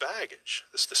all this baggage,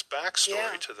 this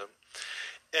backstory to them.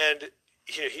 And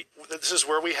this is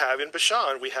where we have in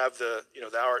Bashan, we have the,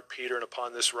 thou art Peter and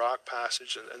upon this rock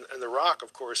passage, and the rock,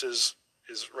 of course, is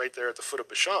right there at the foot of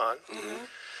Bashan.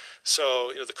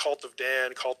 So, the cult of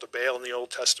Dan, cult of Baal in the Old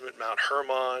Testament, Mount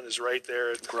Hermon is right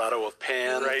there. The Grotto of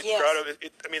Pan. Right, yes.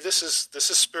 Grotto. This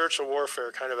is spiritual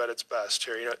warfare kind of at its best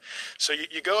here. So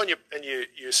you go and you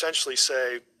essentially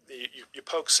say, you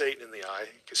poke Satan in the eye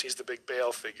because he's the big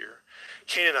Baal figure.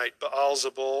 Canaanite,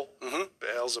 Baal-zebul,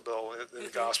 Baal-zebul in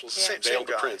the Gospels, same Baal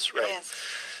the guy. prince, right? Yes.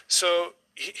 So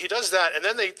he does that, and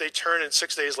then they turn, and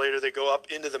 6 days later they go up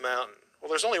into the mountain. Well,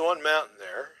 there's only one mountain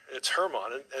there, and it's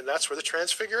Hermon, and that's where the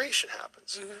Transfiguration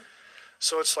happens.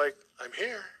 So it's like, I'm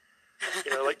here.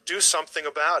 Do something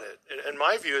about it. And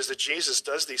my view is that Jesus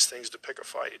does these things to pick a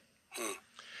fight.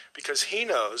 Because he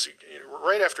knows,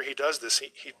 right after he does this,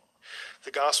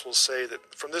 the Gospels say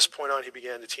that from this point on he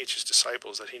began to teach his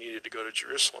disciples that he needed to go to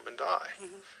Jerusalem and die.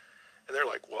 And they're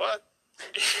like, what?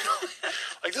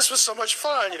 This was so much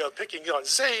fun, picking on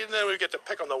Satan, then we get to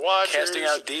pick on the Watchers. Casting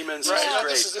out demons. Right,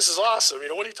 This is great. this is awesome.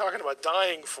 What are you talking about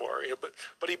dying for?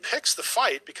 But he picks the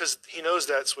fight because he knows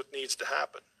that's what needs to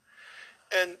happen.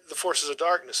 And the forces of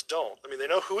darkness don't. They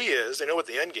know who he is. They know what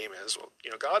the end game is. Well,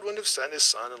 God wouldn't have sent his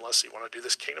son unless he wanted to do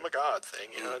this kingdom of God thing.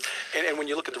 And when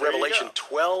you look at the Revelation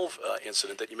 12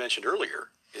 incident that you mentioned earlier,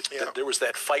 there was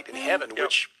that fight in heaven,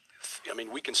 which,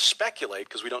 we can speculate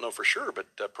because we don't know for sure, but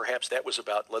perhaps that was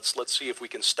about let's see if we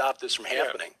can stop this from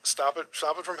happening. Stop it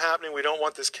from happening. We don't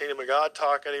want this kingdom of God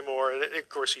talk anymore. And of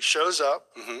course, he shows up.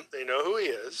 They know who he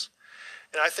is.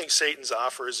 And I think Satan's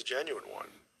offer is a genuine one.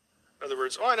 In other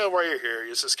words, I know why you're here.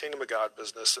 It's this kingdom of God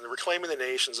business and reclaiming the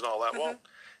nations and all that. Well,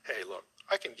 hey, look,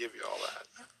 I can give you all that.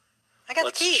 I got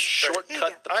Let's the keys.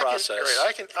 shortcut the process.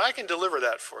 I can deliver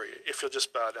that for you if you'll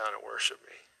just bow down and worship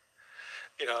me.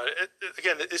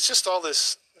 Again, it's just all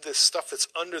this stuff that's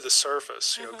under the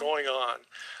surface, going on.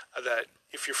 That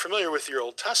if you're familiar with your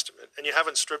Old Testament and you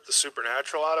haven't stripped the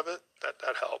supernatural out of it,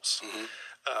 that helps.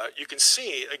 You can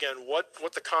see again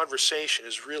what the conversation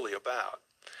is really about.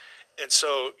 And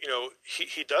so,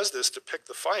 he does this to pick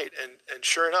the fight. And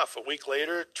sure enough, a week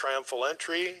later, triumphal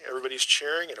entry, everybody's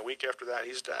cheering, and a week after that,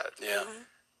 he's dead. Yeah.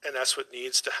 And that's what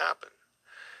needs to happen.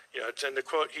 And to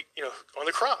quote, on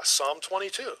the cross, Psalm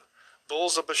 22,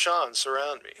 bulls of Bashan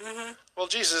surround me. Well,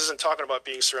 Jesus isn't talking about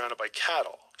being surrounded by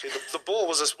cattle. Okay, the bull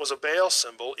was a Baal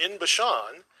symbol in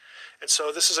Bashan, and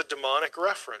so this is a demonic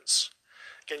reference.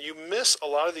 Again, you miss a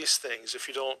lot of these things if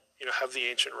you don't, have the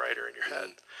ancient writer in your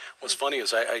head. What's funny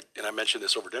is I mentioned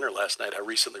this over dinner last night. I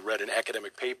recently read an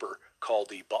academic paper called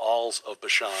The Baals of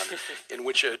Bashan, in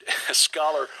which a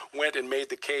scholar went and made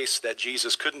the case that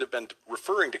Jesus couldn't have been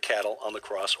referring to cattle on the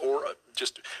cross or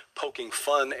just poking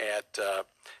fun at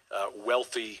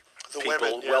wealthy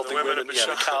people, wealthy women,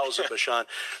 the cows of Bashan.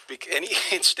 And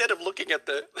instead of looking at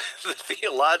the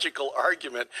theological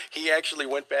argument, he actually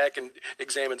went back and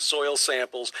examined soil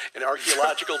samples and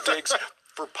archaeological digs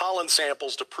for pollen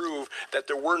samples to prove that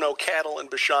there were no cattle in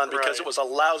Bashan because it was a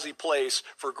lousy place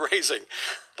for grazing.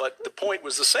 But the point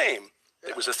was the same.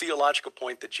 It was a theological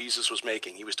point that Jesus was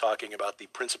making. He was talking about the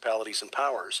principalities and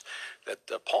powers that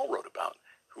Paul wrote about,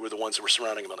 who were the ones that were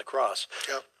surrounding him on the cross.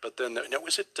 Yep. But then,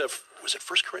 was it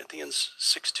 1 Corinthians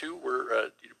 6:2 where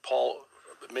Paul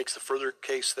makes the further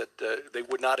case that they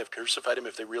would not have crucified him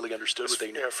if they really understood what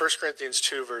they knew? 1 Corinthians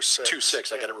 2, verse 6.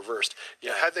 2:6, I got it reversed.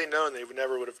 Yeah. Had they known, they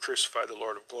never would have crucified the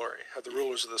Lord of glory, had the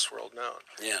rulers of this world known.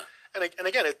 Yeah. And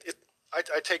again,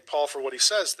 I take Paul for what he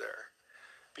says there.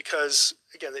 Because,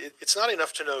 again, it's not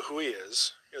enough to know who he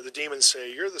is. The demons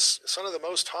say, you're the Son of the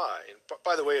Most High. And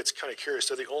by the way, it's kind of curious.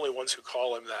 They're the only ones who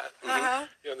call him that.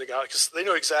 Because they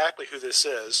know exactly who this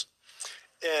is.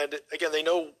 And, again, they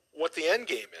know what the end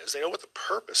game is. They know what the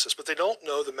purpose is, but they don't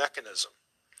know the mechanism.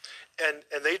 And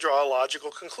they draw a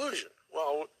logical conclusion.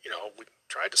 Well, we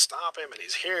tried to stop him, and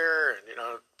he's here, and,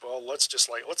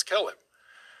 let's kill him.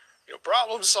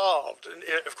 problem solved. And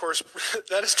of course,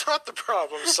 that is not the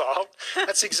problem solved.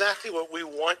 That's exactly what we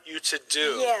want you to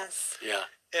do. Yes. Yeah.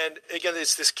 And again,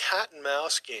 it's this cat and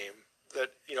mouse game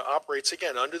that operates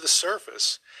again under the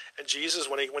surface. And Jesus,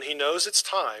 when he knows it's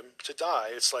time to die,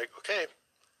 it's like, okay,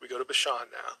 we go to Bashan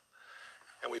now,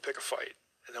 and we pick a fight,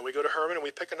 and then we go to Hermon and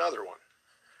we pick another one,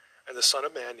 and the Son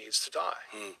of Man needs to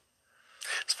die.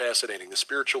 It's fascinating. The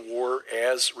spiritual war,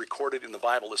 as recorded in the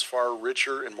Bible, is far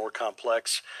richer and more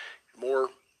complex, more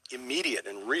immediate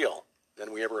and real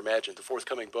than we ever imagined. The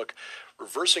forthcoming book,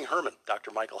 Reversing Hermon,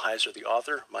 Dr. Michael Heiser, the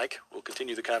author. Mike, we'll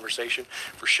continue the conversation.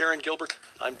 For Sharon Gilbert,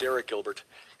 I'm Derek Gilbert,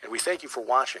 and we thank you for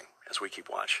watching as we keep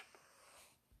watch.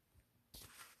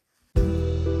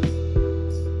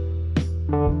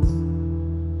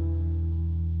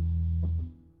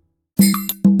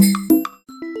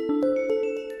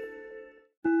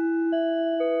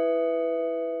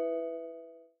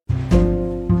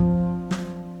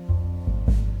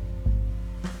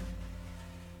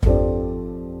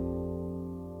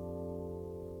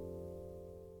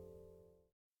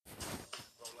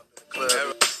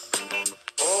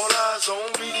 All eyes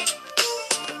on me.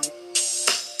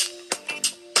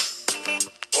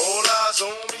 All eyes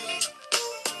on me.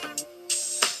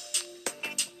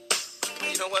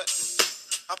 You know what?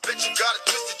 I bet you got it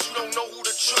twisted. You don't know who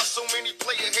to trust. So many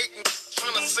player hating,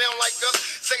 trying to sound like us.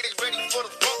 Say they ready for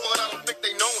the funk, but I don't think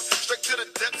they know it. Straight to the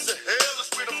depths of hell is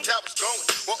where them cowards going.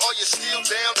 Well, are you still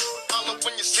down? Holler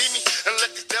when you see me and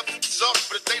let these devils suck.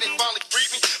 But the day they finally free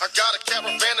me, I got a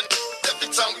caravan and every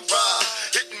time we ride,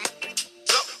 hitting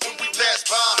up when we pass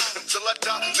by. Until I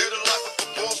die, live the life of a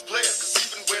boss player. Cause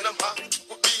even when I'm high,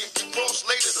 we'll be in cross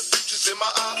later. The future's in my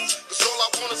eyes. Cause all I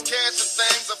want is cash and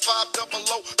things. A 500,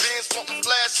 bands wanting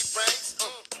flashy rings.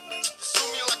 Pursue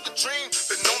me like a dream.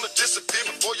 Been known to disappear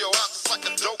before your eyes. It's like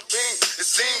a dope thing. It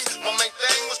seems my main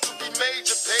thing was to be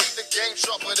major. Paid the game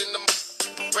sharper than the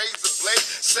razor blade.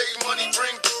 Save money,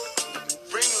 bring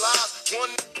lies.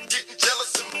 One getting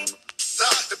jealous and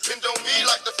depend on me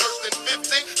like the first and 15.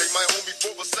 They might hold me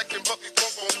for a second, but before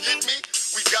gon' get me.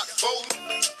 We got folding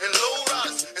and low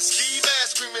riders and ski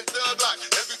masks screaming thug like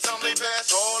every time they pass.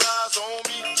 All eyes on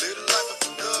me. Live the life of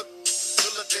a thug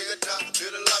till the day I die.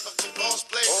 Live the life of a boss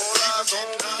player. All eyes on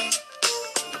me.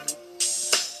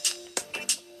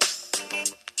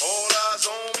 All eyes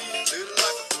on me. Live the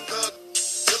life of a thug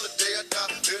till the day I die.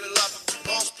 Live the life of a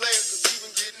boss player. Cause even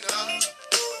getting high.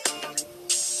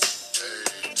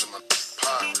 Hey, to my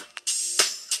pocket.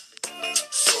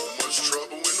 So much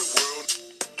trouble in the world.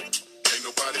 Ain't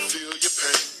nobody feel your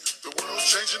pain. The world's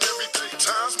changing every day.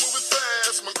 Time's moving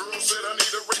fast. My girl said I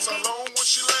need a race. How long will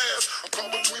she last? I'm caught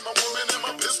between my woman and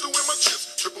my pistol and my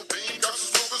chips. Triple beam, got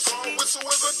some movers on, whistle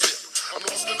as I dip. I'm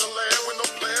lost in the land with no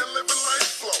plan, living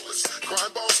life flawless.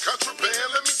 Crime balls, contraband,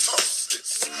 let me toss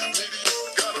this. Media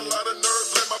got a lot of nerve,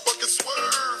 let my bucket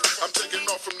swerve. I'm taking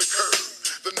off from the curb.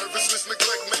 The nervousness,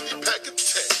 neglect made me pack a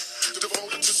tech.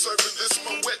 Devoted to serving this,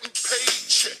 my wet and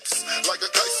paychecks. Like a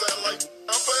kite satellite,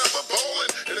 I'm forever ballin'.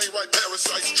 It ain't right,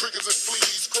 parasites, triggers and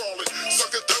fleas crawling.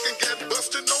 Sucker ducking, get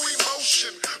busted, no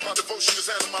emotion. My devotion is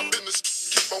handling my business,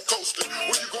 keep on coasting.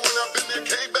 When you going out, been there,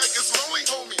 came back, it's lonely,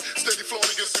 homie. Steady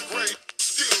flowing against the grain,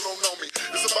 still don't know me.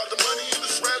 It's about the money in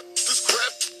this rap, this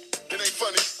crap. It ain't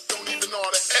funny, don't even know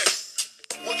how to act.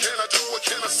 What can I do, what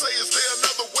can I say, is there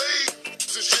another way?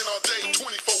 Since shit all day, 24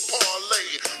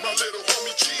 parlay. My little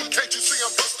homie G, can't you see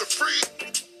I'm buster free?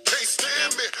 Can't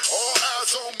stand me, all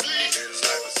eyes on me. Live his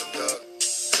life as a thug,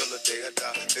 till the day I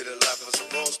die. Live the life as a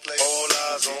boss player, all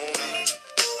eyes on me.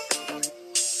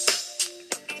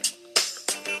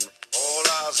 All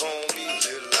eyes on me.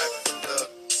 Live the life as a thug,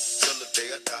 till the day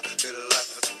I die. Live the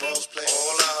life as a boss player,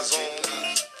 all eyes on me.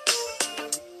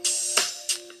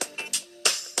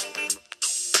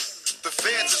 The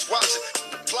feds is watching,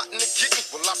 plotting to get me.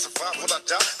 Will I survive? Will I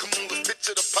die? Come on, let's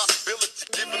picture the possibility.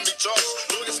 Giving me charges,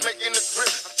 lawyers making the grip.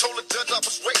 I told the judge I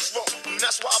was raised wrong, and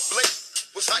that's why I blame.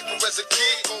 Was hyper as a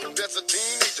kid, old as a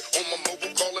teenager. On my mobile,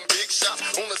 calling big shots.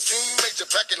 On the scene, major,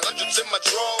 packing hundreds in my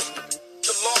drawers.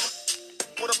 The law,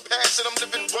 with a passion, I'm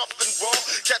living rough and raw.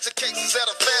 Catching cases at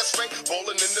a fast rate,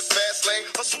 falling in the fast lane.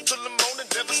 Hustle till the morning,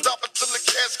 never stop until the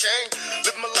cash came.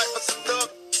 Live my life as a thug,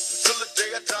 till the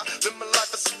day I die. Live my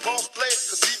life as a boss player,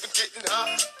 cause even getting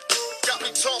high got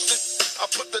me tossing. I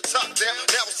put the top down,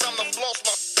 now it's time to floss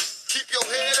my. Keep your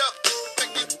head up,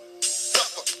 make it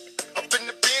suffer. Up in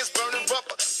the bins, burning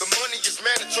rubber. The money is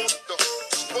mandatory,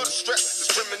 just for the strap. This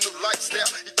criminal lifestyle,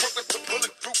 equipped with the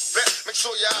bulletproof vest. Make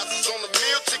sure your eyes is on the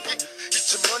meal ticket. Get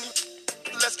your money,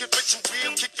 let's get rich and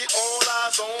real. Kick it, all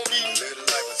eyes on me. Live the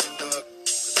life as a thug,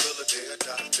 until the day I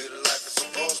die. Live the life as a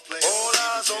boss player. All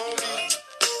eyes on me.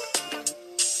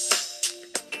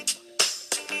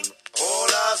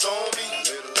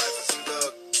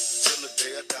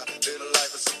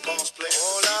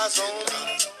 eyes on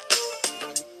me.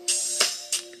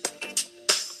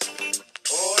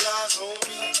 All eyes on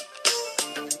me.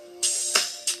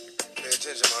 Pay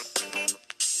attention, man.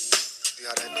 See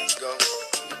how that go?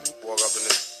 Walk up in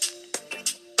this.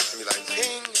 Be like,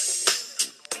 king.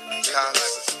 Live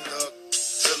life as a thug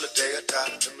till the day I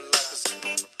die. Live my life as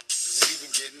a it's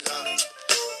even getting hot.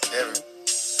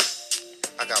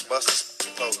 I got busters,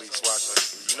 police watching.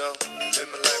 You know, live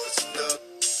my life as a thug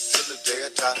till the day I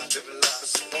die. Live my life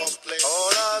as a boss player.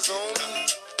 All eyes on me.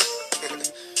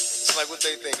 It's like what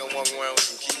they think. I'm walking around with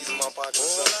some keys in my pocket.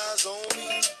 All eyes on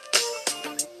me.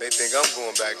 They think I'm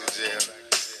going back to jail.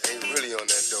 Ain't really on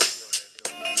that dope.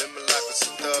 Live my life as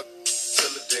a thug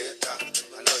till the day I die.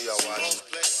 I know y'all watching.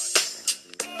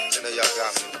 I know y'all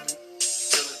got me.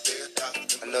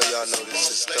 I know y'all know this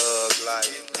is thug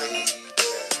life, baby.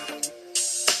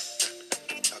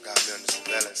 Y'all got me on this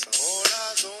balance.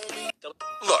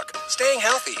 Look, staying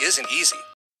healthy isn't easy.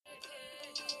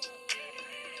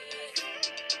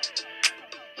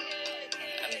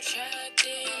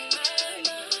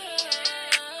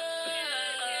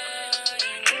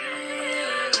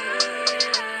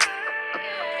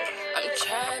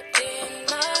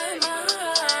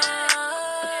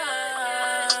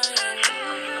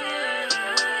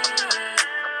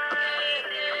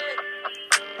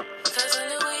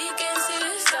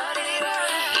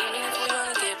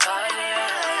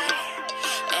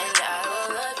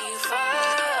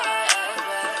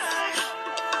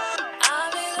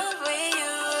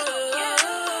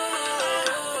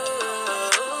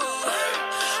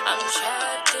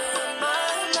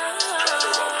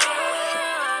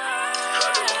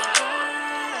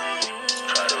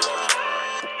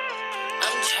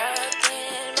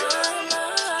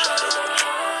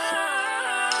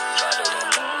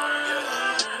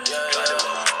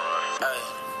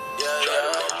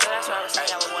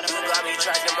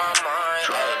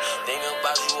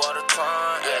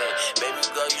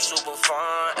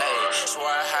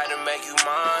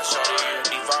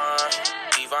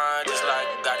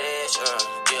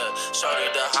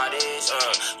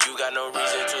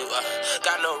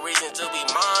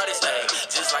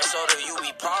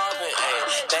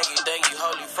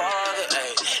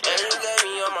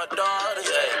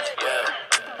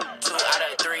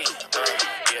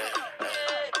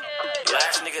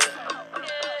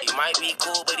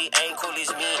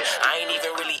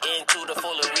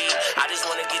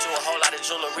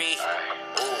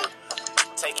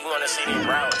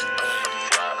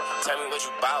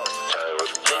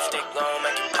 Lipstick gon'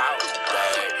 make you pout,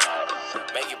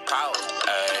 make you pout,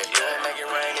 you won't make